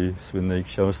swojej słynnej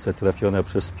książce Trafiona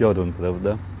przez piorun,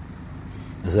 prawda,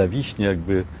 zawiśnie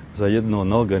jakby za jedną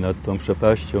nogę nad tą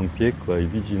przepaścią piekła i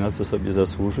widzi, na co sobie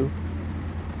zasłużył,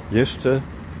 jeszcze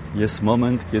jest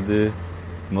moment, kiedy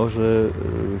może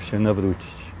się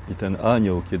nawrócić. I ten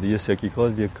anioł, kiedy jest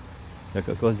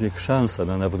jakakolwiek szansa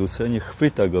na nawrócenie,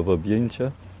 chwyta go w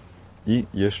objęcia i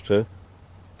jeszcze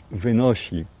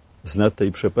wynosi z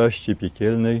tej przepaści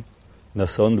piekielnej na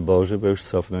sąd Boży, bo już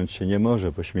cofnąć się nie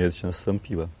może, bo śmierć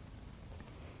nastąpiła.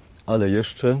 Ale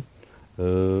jeszcze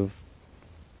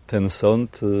ten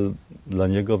sąd dla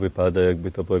niego wypada,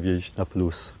 jakby to powiedzieć, na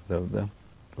plus, prawda?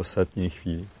 W ostatniej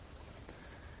chwili.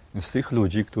 Z tych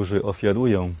ludzi, którzy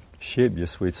ofiarują siebie,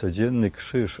 swój codzienny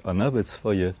krzyż, a nawet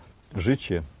swoje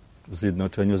życie w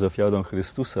zjednoczeniu z ofiarą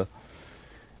Chrystusa,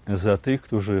 za tych,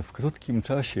 którzy w krótkim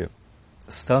czasie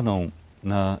staną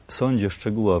na sądzie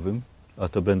szczegółowym, a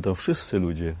to będą wszyscy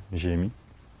ludzie ziemi,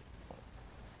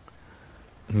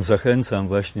 zachęcam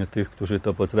właśnie tych, którzy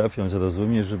to potrafią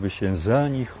zrozumieć, żeby się za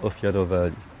nich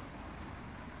ofiarowali.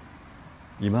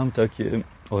 I mam takie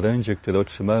orędzie, które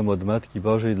otrzymałem od Matki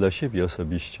Bożej dla siebie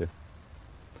osobiście.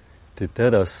 Ty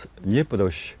teraz nie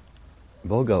proś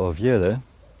Boga o wiele,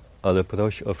 ale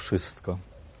proś o wszystko.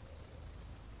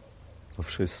 O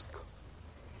wszystko.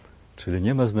 Czyli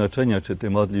nie ma znaczenia, czy ty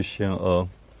modlisz się o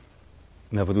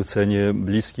nawrócenie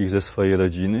bliskich ze swojej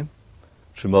rodziny,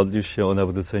 czy modlisz się o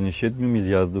nawrócenie 7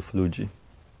 miliardów ludzi,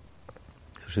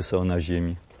 którzy są na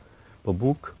ziemi. bo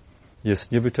Bóg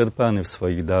jest niewyczerpany w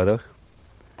swoich darach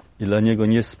i dla Niego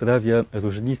nie sprawia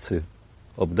różnicy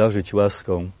obdarzyć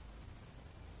łaską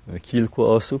kilku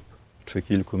osób czy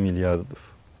kilku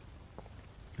miliardów.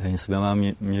 A więc my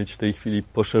mamy mieć w tej chwili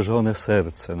poszerzone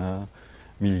serce na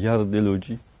miliardy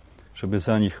ludzi, żeby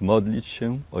za nich modlić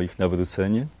się o ich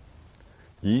nawrócenie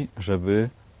i żeby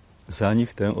za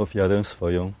nich tę ofiarę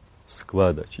swoją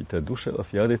składać. I te dusze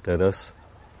ofiary teraz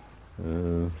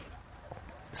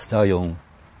stają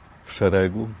w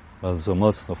szeregu, bardzo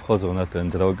mocno wchodzą na tę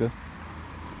drogę,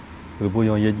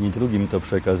 próbują jedni drugim to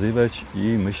przekazywać i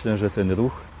myślę, że ten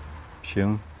ruch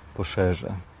się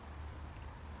poszerza.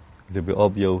 Gdyby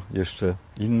objął jeszcze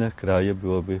inne kraje,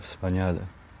 byłoby wspaniale.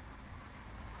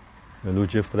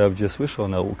 Ludzie wprawdzie słyszą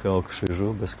naukę o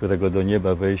krzyżu, bez którego do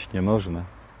nieba wejść nie można,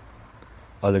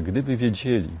 ale gdyby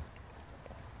wiedzieli,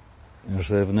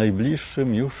 że w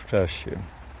najbliższym już czasie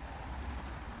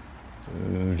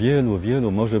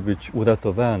wielu może być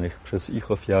uratowanych przez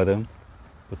ich ofiarę,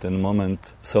 bo ten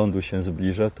moment sądu się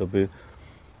zbliża, to by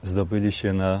zdobyli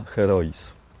się na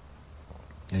heroizm.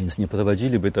 A więc nie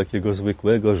prowadziliby takiego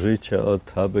zwykłego życia,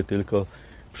 aby tylko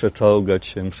przeczołgać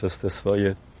się przez te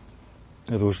swoje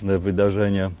różne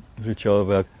wydarzenia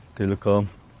życiowe, tylko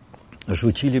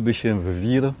rzuciliby się w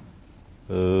wir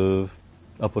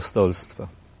apostolstwa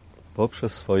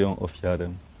poprzez swoją ofiarę.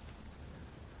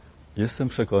 Jestem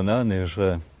przekonany,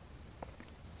 że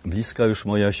bliska już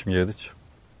moja śmierć,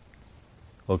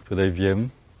 o której wiem,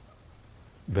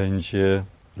 będzie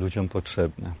ludziom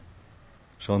potrzebna.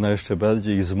 Że ona jeszcze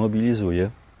bardziej ich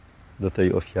zmobilizuje do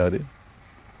tej ofiary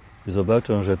i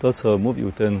zobaczą, że to, co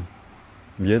mówił ten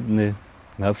biedny,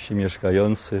 na wsi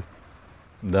mieszkający,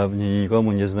 dawniej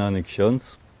nikomu nieznany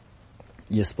ksiądz,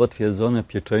 jest potwierdzone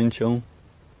pieczęcią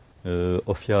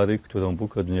ofiary, którą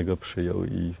Bóg od niego przyjął.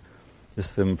 I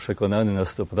jestem przekonany na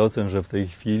 100%, że w tej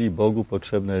chwili Bogu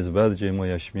potrzebna jest bardziej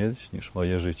moja śmierć niż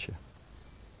moje życie.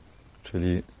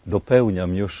 Czyli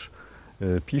dopełniam już,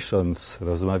 pisząc,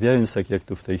 rozmawiając tak jak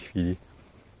tu w tej chwili,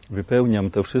 wypełniam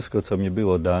to wszystko, co mi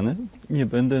było dane i nie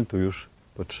będę tu już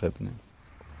potrzebny.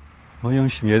 Moją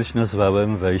śmierć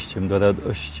nazwałem wejściem do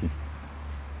radości.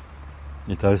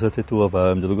 I tak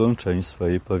zatytułowałem drugą część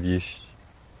swojej powieści,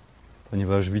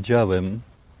 ponieważ widziałem,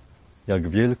 jak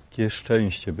wielkie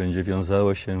szczęście będzie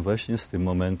wiązało się właśnie z tym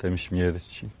momentem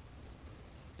śmierci.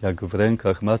 Jak w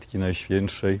rękach Matki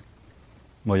Najświętszej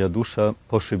moja dusza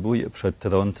poszybuje przed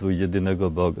tron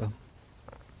trójjedynego Boga.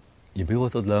 I było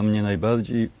to dla mnie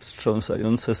najbardziej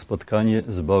wstrząsające spotkanie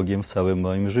z Bogiem w całym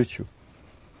moim życiu.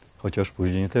 Chociaż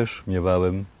później też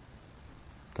miewałem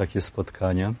takie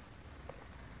spotkania.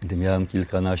 Gdy miałem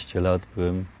kilkanaście lat,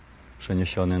 byłem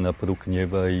przeniesiony na próg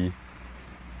nieba i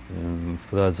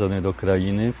wprowadzony do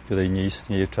krainy, w której nie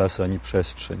istnieje czas ani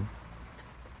przestrzeń.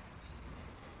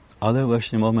 Ale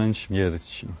właśnie moment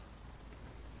śmierci.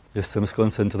 Jestem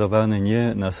skoncentrowany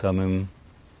nie na samym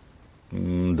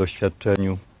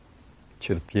doświadczeniu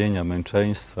cierpienia,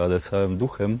 męczeństwa, ale całym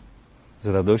duchem, z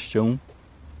radością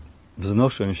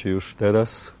wznoszę się już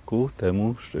teraz ku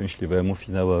temu szczęśliwemu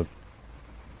finałowi.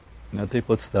 Na tej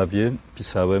podstawie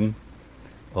pisałem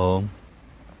o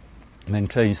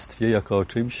męczeństwie jako o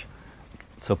czymś,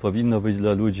 co powinno być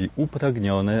dla ludzi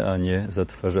upragnione, a nie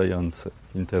zatrważające.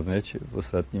 W internecie w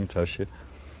ostatnim czasie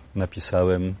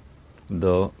napisałem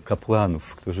do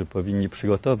kapłanów, którzy powinni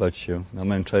przygotować się na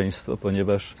męczeństwo,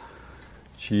 ponieważ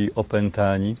ci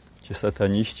opętani, ci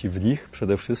sataniści w nich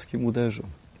przede wszystkim uderzą.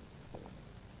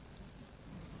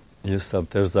 Jest tam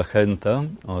też zachęta,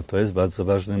 to jest bardzo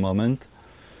ważny moment,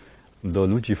 do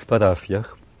ludzi w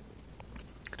parafiach,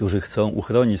 którzy chcą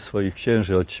uchronić swoich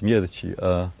księży od śmierci,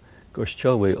 a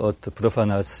kościoły od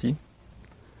profanacji,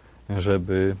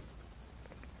 żeby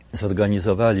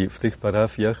zorganizowali w tych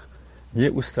parafiach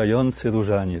nieustający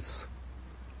różaniec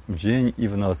w dzień i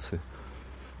w nocy.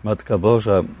 Matka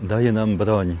Boża daje nam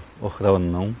broń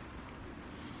ochronną,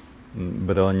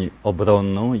 broń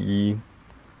obronną i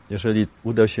jeżeli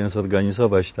uda się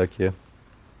zorganizować takie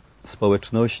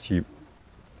społeczności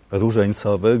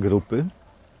różańcowe, grupy,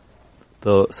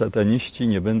 to sataniści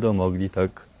nie będą mogli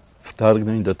tak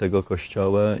wtargnąć do tego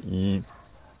kościoła i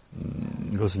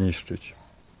go zniszczyć.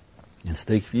 Więc w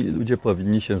tej chwili ludzie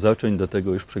powinni się zacząć do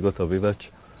tego już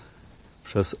przygotowywać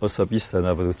przez osobiste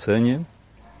nawrócenie,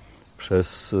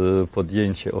 przez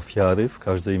podjęcie ofiary w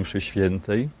każdej mszy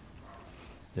świętej.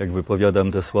 Jak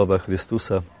wypowiadam te słowa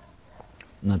Chrystusa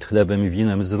nad chlebem i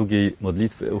winem z drugiej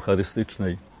modlitwy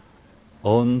eucharystycznej.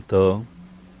 On to,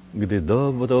 gdy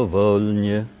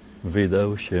dobrowolnie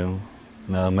wydał się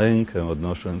na mękę,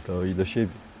 odnoszę to i do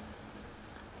siebie.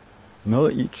 No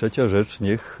i trzecia rzecz,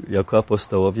 niech jako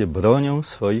apostołowie bronią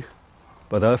swoich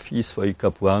parafii, swoich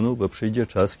kapłanów, bo przyjdzie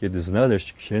czas, kiedy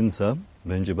znaleźć księdza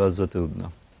będzie bardzo trudno.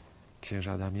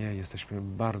 Księże Adamie, jesteśmy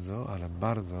bardzo, ale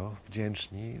bardzo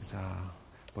wdzięczni za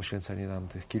poświęcenie nam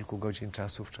tych kilku godzin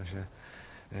czasu, w czasie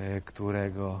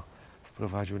którego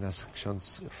wprowadził nas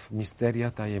ksiądz w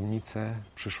misteria, tajemnice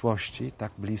przyszłości,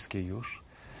 tak bliskiej już,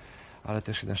 ale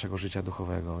też i naszego życia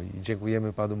duchowego. I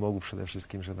dziękujemy Panu Bogu przede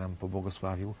wszystkim, że nam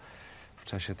pobłogosławił w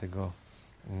czasie tego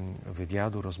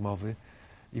wywiadu, rozmowy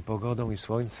i pogodą, i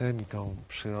słońcem, i tą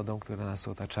przyrodą, która nas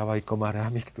otaczała, i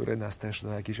komarami, które nas też do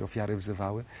jakiejś ofiary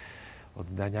wzywały,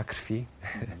 oddania krwi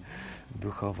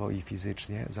duchowo i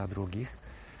fizycznie za drugich.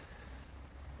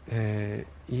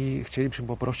 I chcielibyśmy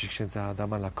poprosić księdza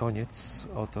Adama na koniec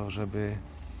o to, żeby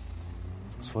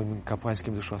swoim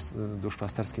kapłańskim,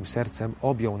 duszpasterskim sercem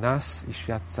objął nas i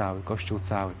świat cały, Kościół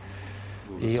cały.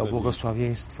 I o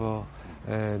błogosławieństwo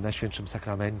Najświętszym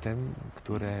Sakramentem,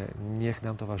 które niech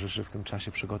nam towarzyszy w tym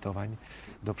czasie przygotowań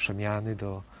do przemiany,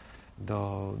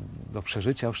 do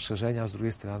przeżycia, ostrzeżenia, z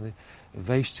drugiej strony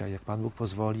wejścia, jak Pan Bóg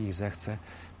pozwoli i zechce,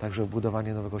 także w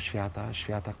budowanie nowego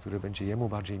świata, który będzie Jemu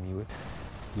bardziej miły.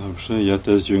 Dobrze, ja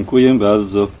też dziękuję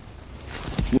bardzo.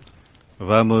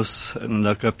 Vamos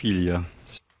na capilla.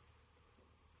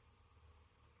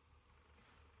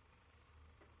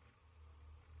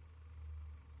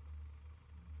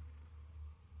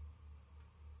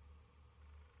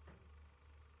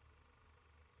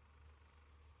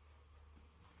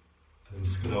 Tę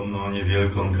skromną,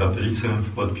 niewielką kaplicę w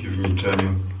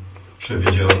Podpiwniczeniu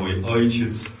przewidział mój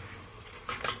ojciec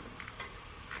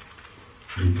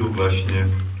i tu właśnie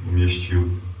umieścił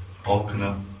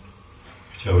okna.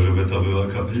 Chciał, żeby to była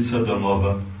kaplica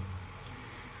domowa,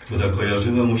 która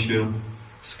kojarzyła mu się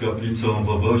z kaplicą w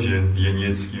obozie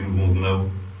jenieckim w Murnau,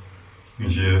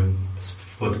 gdzie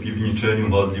w Podpiwniczeniu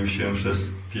modlił się przez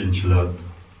 5 lat.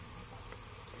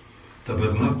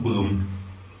 Tabernakulum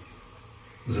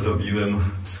zrobiłem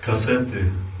z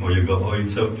kasety mojego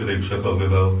ojca, w której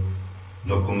przechowywał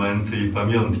dokumenty i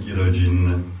pamiątki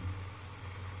rodzinne.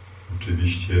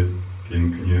 Oczywiście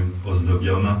pięknie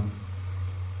ozdobiona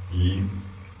i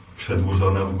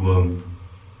przedłużona w głąb.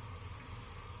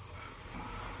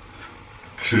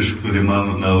 Krzyż, który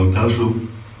mam na ołtarzu,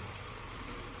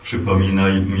 przypomina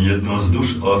mi jedną z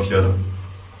dusz ofiar.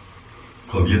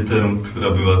 Kobietę,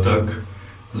 która była tak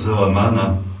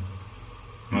załamana,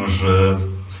 że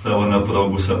stała na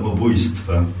progu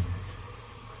samobójstwa.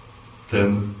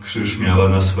 Ten krzyż miała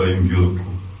na swoim biurku.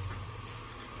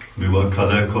 Była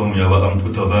kaleką, miała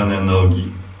amputowane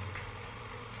nogi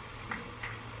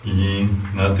i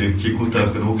na tych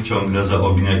kikutach nóg ciągle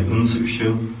zaogniających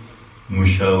się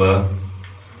musiała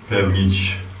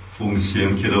pełnić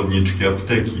funkcję kierowniczki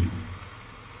apteki.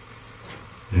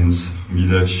 Więc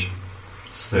widać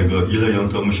z tego, ile ją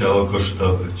to musiało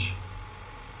kosztować.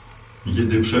 I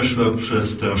kiedy przeszła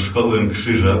przez tę szkołę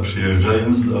krzyża,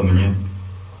 przyjeżdżając do mnie,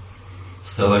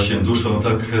 stała się duszą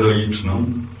tak heroiczną,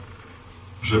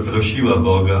 że prosiła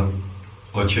Boga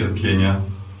o cierpienia,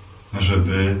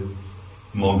 żeby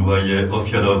mogła je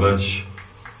ofiarować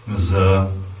za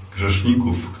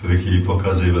grzeszników, których jej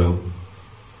pokazywał.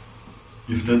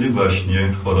 I wtedy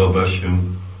właśnie choroba się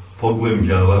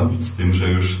pogłębiała, z tym,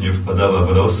 że już nie wpadała w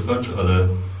rozpacz, ale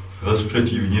wprost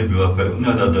przeciwnie, była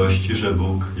pełna radości, że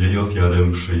Bóg jej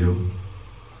ofiarę przyjął.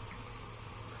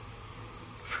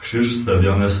 W krzyż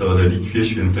stawione są relikwie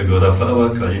świętego Rafała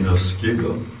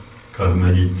Kalinowskiego,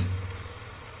 karmelity.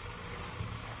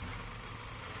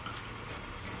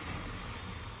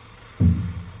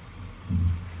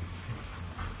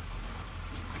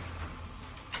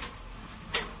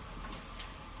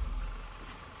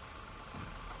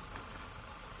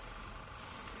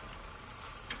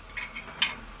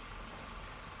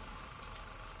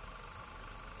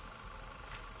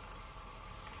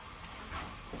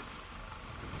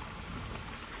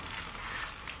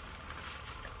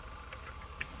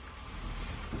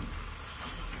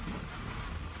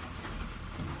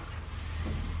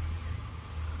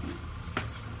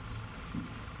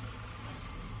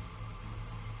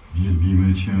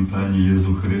 Wielbimy Cię, Panie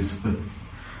Jezu Chryste,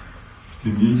 w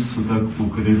tym miejscu tak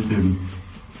ukrytym,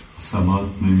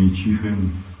 samotnym i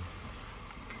cichym,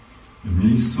 w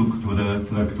miejscu, które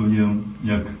traktuję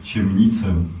jak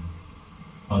ciemnicę,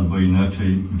 albo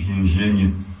inaczej więzienie,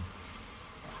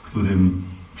 w którym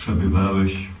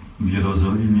przebywałeś w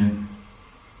Jerozolimie,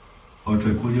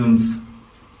 oczekując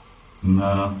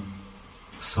na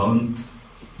sąd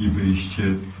i wyjście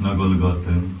na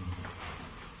Golgotę.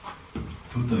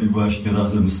 Tutaj właśnie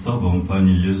razem z Tobą,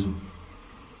 Panie Jezu,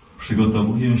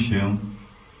 przygotowuję się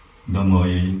do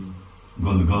mojej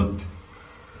Golgoty.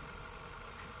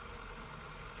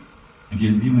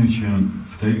 Wielbimy Cię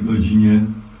w tej godzinie,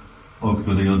 o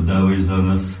której oddałeś za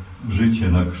nas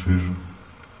życie na krzyżu.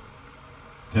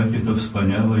 Jakie to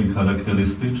wspaniałe i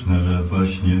charakterystyczne, że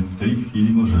właśnie w tej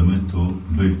chwili możemy tu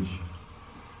być.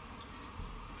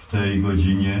 W tej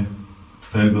godzinie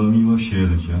Twego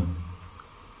miłosierdzia,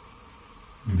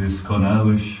 gdy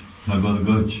skonałeś na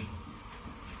Golgocie,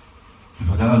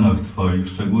 w ranach Twoich,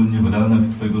 szczególnie w ranach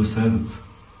Twego serca,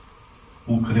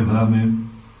 ukrywamy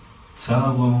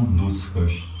całą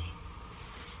ludzkość,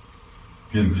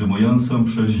 pielgrzymującą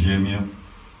przez ziemię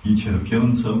i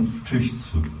cierpiącą w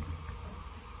czyśćcu.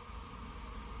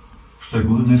 W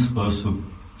szczególny sposób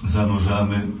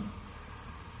zanurzamy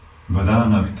w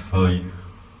ranach Twoich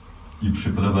i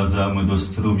przyprowadzamy do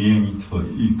strumieni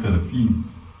Twojej krwi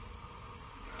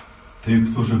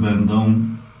tych, którzy będą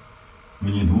w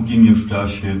niedługim już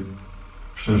czasie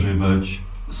przeżywać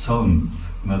sąd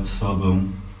nad sobą,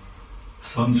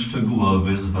 sąd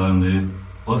szczegółowy zwany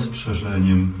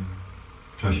ostrzeżeniem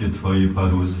w czasie Twojej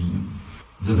paruzji.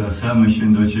 Zwracamy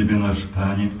się do Ciebie, nasz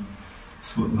Panie,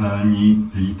 słowami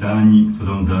litanii,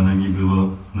 którą dane mi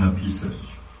było napisać.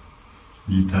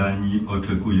 Litanii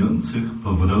oczekujących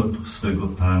powrotu swego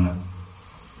Pana.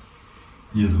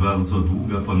 Jest bardzo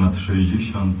długa, ponad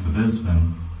 60 wezwań.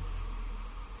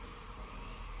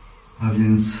 A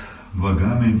więc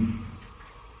błagamy,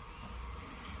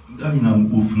 daj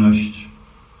nam ufność,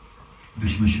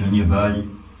 byśmy się nie bali,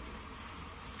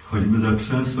 choćby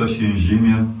zatrzęsła się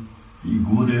ziemia i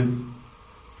góry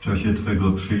w czasie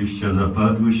Twego przyjścia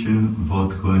zapadły się w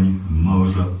otchłań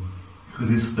morza.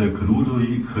 Chryste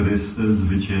króluj, Chryste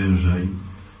zwyciężaj.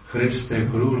 Chryste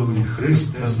króluj,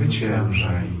 Chryste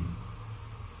zwyciężaj.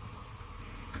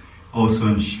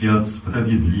 Osądź świat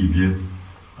sprawiedliwie,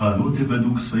 a ludy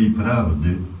według swej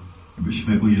prawdy,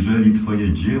 byśmy ujrzeli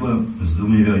Twoje dzieła,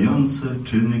 zdumierzające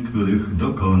czyny, których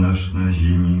dokonasz na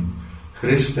ziemi.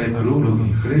 Chryste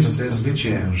króluj, Chryste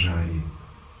zwyciężaj.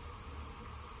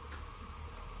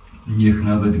 Niech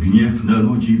nawet gniew na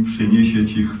ludzi przyniesie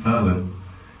Ci chwałę,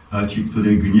 a ci,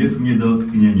 których gniew nie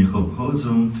dotknie, niech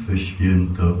obchodzą Twe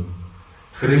święto.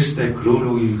 Chryste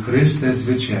króluj, Chryste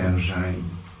zwyciężaj.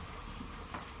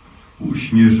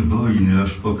 Uśmierz wojny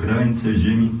aż po krańce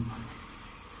ziemi,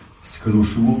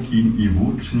 skrusz łuki i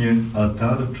włócznie, a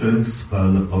tarcze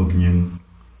spal ogniem.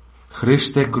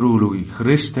 Chryste króluj,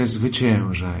 Chryste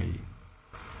zwyciężaj.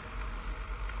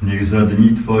 Niech za dni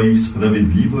Twoich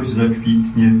sprawiedliwość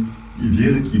zakwitnie i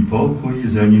wielki pokój,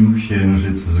 zanim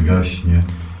księżyc zgaśnie.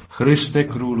 Chryste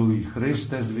króluj,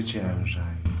 Chryste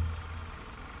zwyciężaj.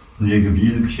 Niech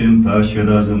wilk się pasie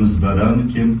razem z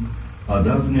barankiem, a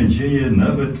dawne dzieje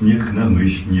nawet niech na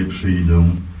myśl nie przyjdą.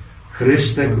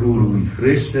 Chryste króluj,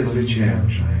 Chryste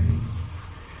zwyciężaj.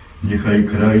 Niechaj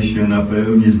kraj się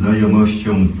napełni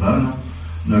znajomością Pana,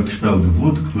 na kształt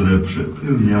wód, które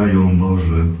przepełniają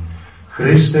morze.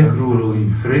 Chryste króluj,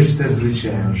 Chryste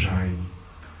zwyciężaj.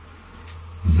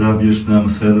 Zabierz nam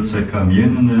serce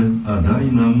kamienne, a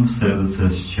daj nam serce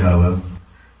z ciała.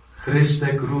 Chryste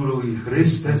króluj,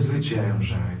 Chryste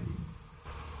zwyciężaj.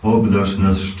 Obdarz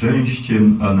nas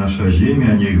szczęściem, a nasza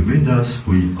ziemia niech wyda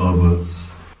swój owoc.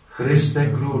 Chryste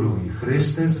króluj,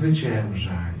 Chryste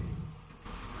zwyciężaj.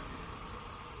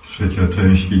 Trzecia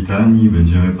część litanii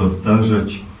będziemy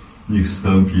powtarzać. Niech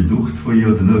stąpi duch Twój i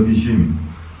odnowi ziemię.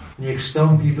 Niech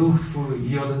stąpi duch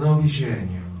Twój i odnowi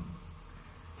ziemię.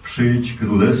 Przyjdź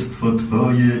królestwo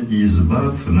Twoje i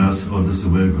zbaw nas od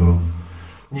złego.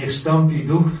 Niech stąpi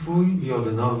duch Twój i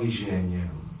odnowi ziemię.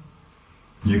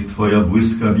 Niech Twoja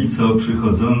błyskawica o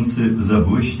przychodzący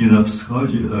zabłyśnie na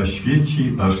wschodzie, a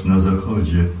świeci aż na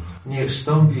zachodzie. Niech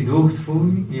stąpi duch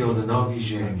Twój i odnowi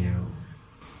ziemię.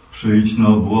 Przyjdź na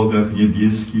obłogach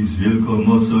niebieskich z wielką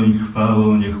mocą i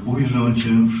chwałą, niech ujrzą Cię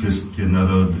wszystkie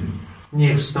narody.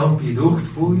 Niech stąpi duch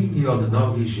Twój i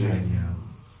odnowi ziemię.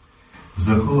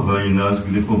 Zachowaj nas,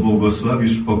 gdy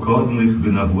pobłogosławisz pokornych,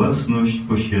 by na własność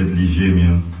posiedli ziemię.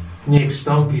 Niech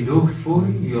stąpi duch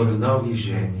Twój i odnowi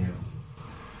ziemię.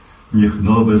 Niech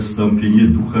nowe zstąpienie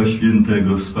Ducha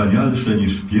Świętego, wspanialsze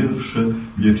niż pierwsze,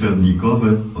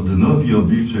 wieczernikowe, odnowi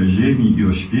oblicze ziemi i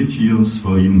oświeci ją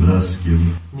swoim blaskiem.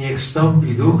 Niech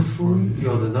stąpi duch Twój i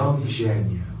odnowi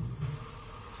ziemię.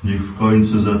 Niech w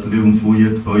końcu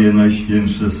zatriumfuje Twoje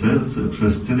najświętsze serce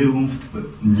przez triumf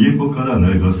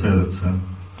niepokalanego serca.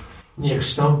 Niech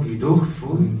stąpi duch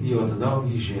Twój i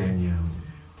odnowi ziemię.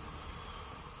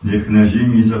 Niech na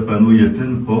ziemi zapanuje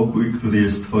ten pokój, który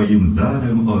jest Twoim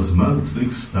darem, o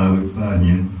zmartwychwstały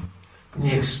Panie.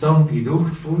 Niech stąpi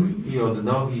duch Twój i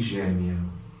odnowi ziemię.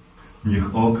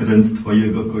 Niech okręt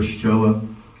Twojego Kościoła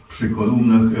przy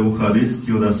kolumnach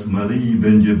Eucharystii oraz Maryi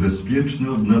będzie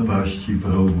bezpieczny od napaści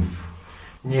wrogów.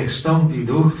 Niech stąpi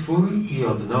Duch Twój i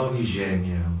odnowi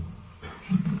ziemię.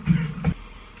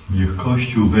 Niech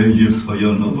Kościół wejdzie w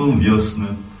swoją nową wiosnę,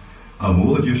 a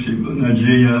młodzież jego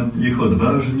nadzieja niech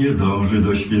odważnie dąży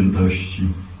do świętości.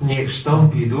 Niech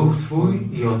stąpi Duch Twój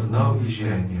i odnowi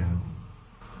ziemię.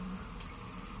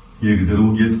 Niech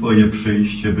drugie Twoje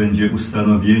przyjście będzie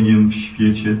ustanowieniem w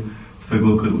świecie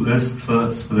Twego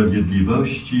Królestwa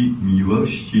sprawiedliwości,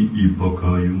 miłości i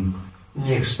pokoju.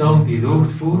 Niech stąpi Duch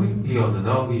Twój i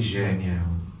odnowi ziemię.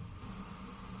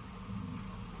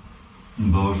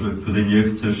 Boże, który nie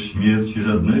chcesz śmierci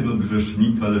żadnego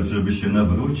grzesznika, lecz żeby się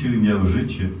nawrócił i miał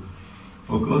życie,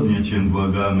 pokornie Cię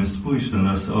błagamy, spójrz na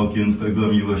nas okiem Twego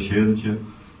miłosierdzia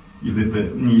i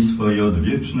wypełnij swoje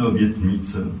odwieczne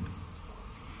obietnice.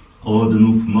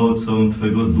 Odnów mocą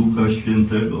Twego Ducha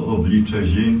Świętego oblicze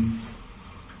ziemi,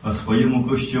 a swojemu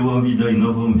Kościołowi daj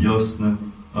nową wiosnę,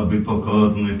 aby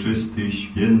pokorny, czysty i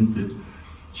święty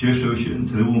cieszył się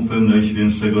triumfem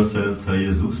Najświętszego Serca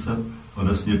Jezusa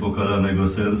oraz niepokalanego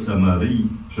serca Maryi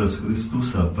przez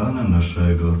Chrystusa Pana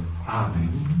naszego. Amen.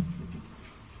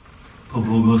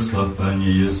 Pobłogosław, Panie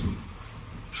Jezu,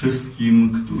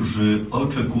 wszystkim, którzy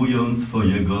oczekują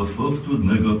Twojego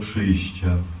powtórnego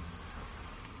przyjścia,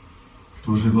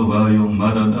 którzy wołają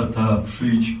Maranata,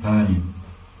 przyjdź Panie,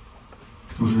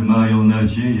 którzy mają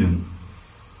nadzieję,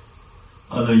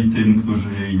 ale i tym, którzy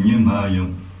jej nie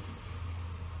mają,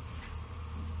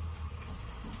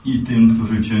 i tym,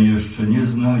 którzy Cię jeszcze nie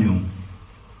znają.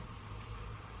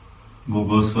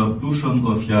 Błogosław duszom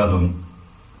ofiarom,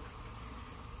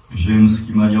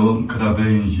 ziemskim aniołom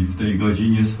krawędzi w tej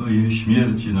godzinie swojej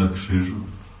śmierci na krzyżu.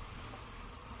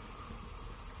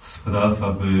 Spraw,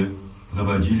 aby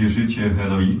prowadzili życie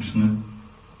heroiczne,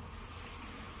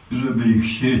 żeby ich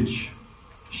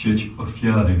sieć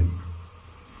ofiary,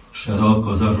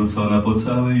 szeroko zarzucona po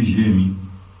całej ziemi,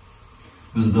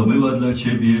 zdobyła dla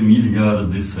Ciebie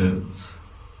miliardy serc.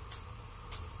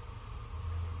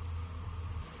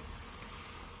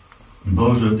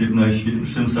 Boże, Ty w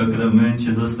Najświętszym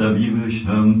Sakramencie zostawiłeś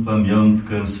nam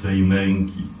pamiątkę swej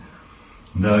męki.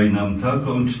 Daj nam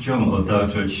taką czcią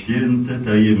otaczać święte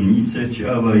tajemnice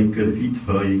ciała i krwi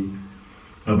Twojej,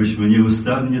 abyśmy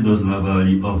nieustannie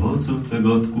doznawali owoców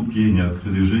Twego odkupienia,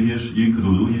 który żyjesz i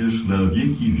królujesz na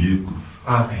wieki wieków.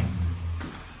 Amen.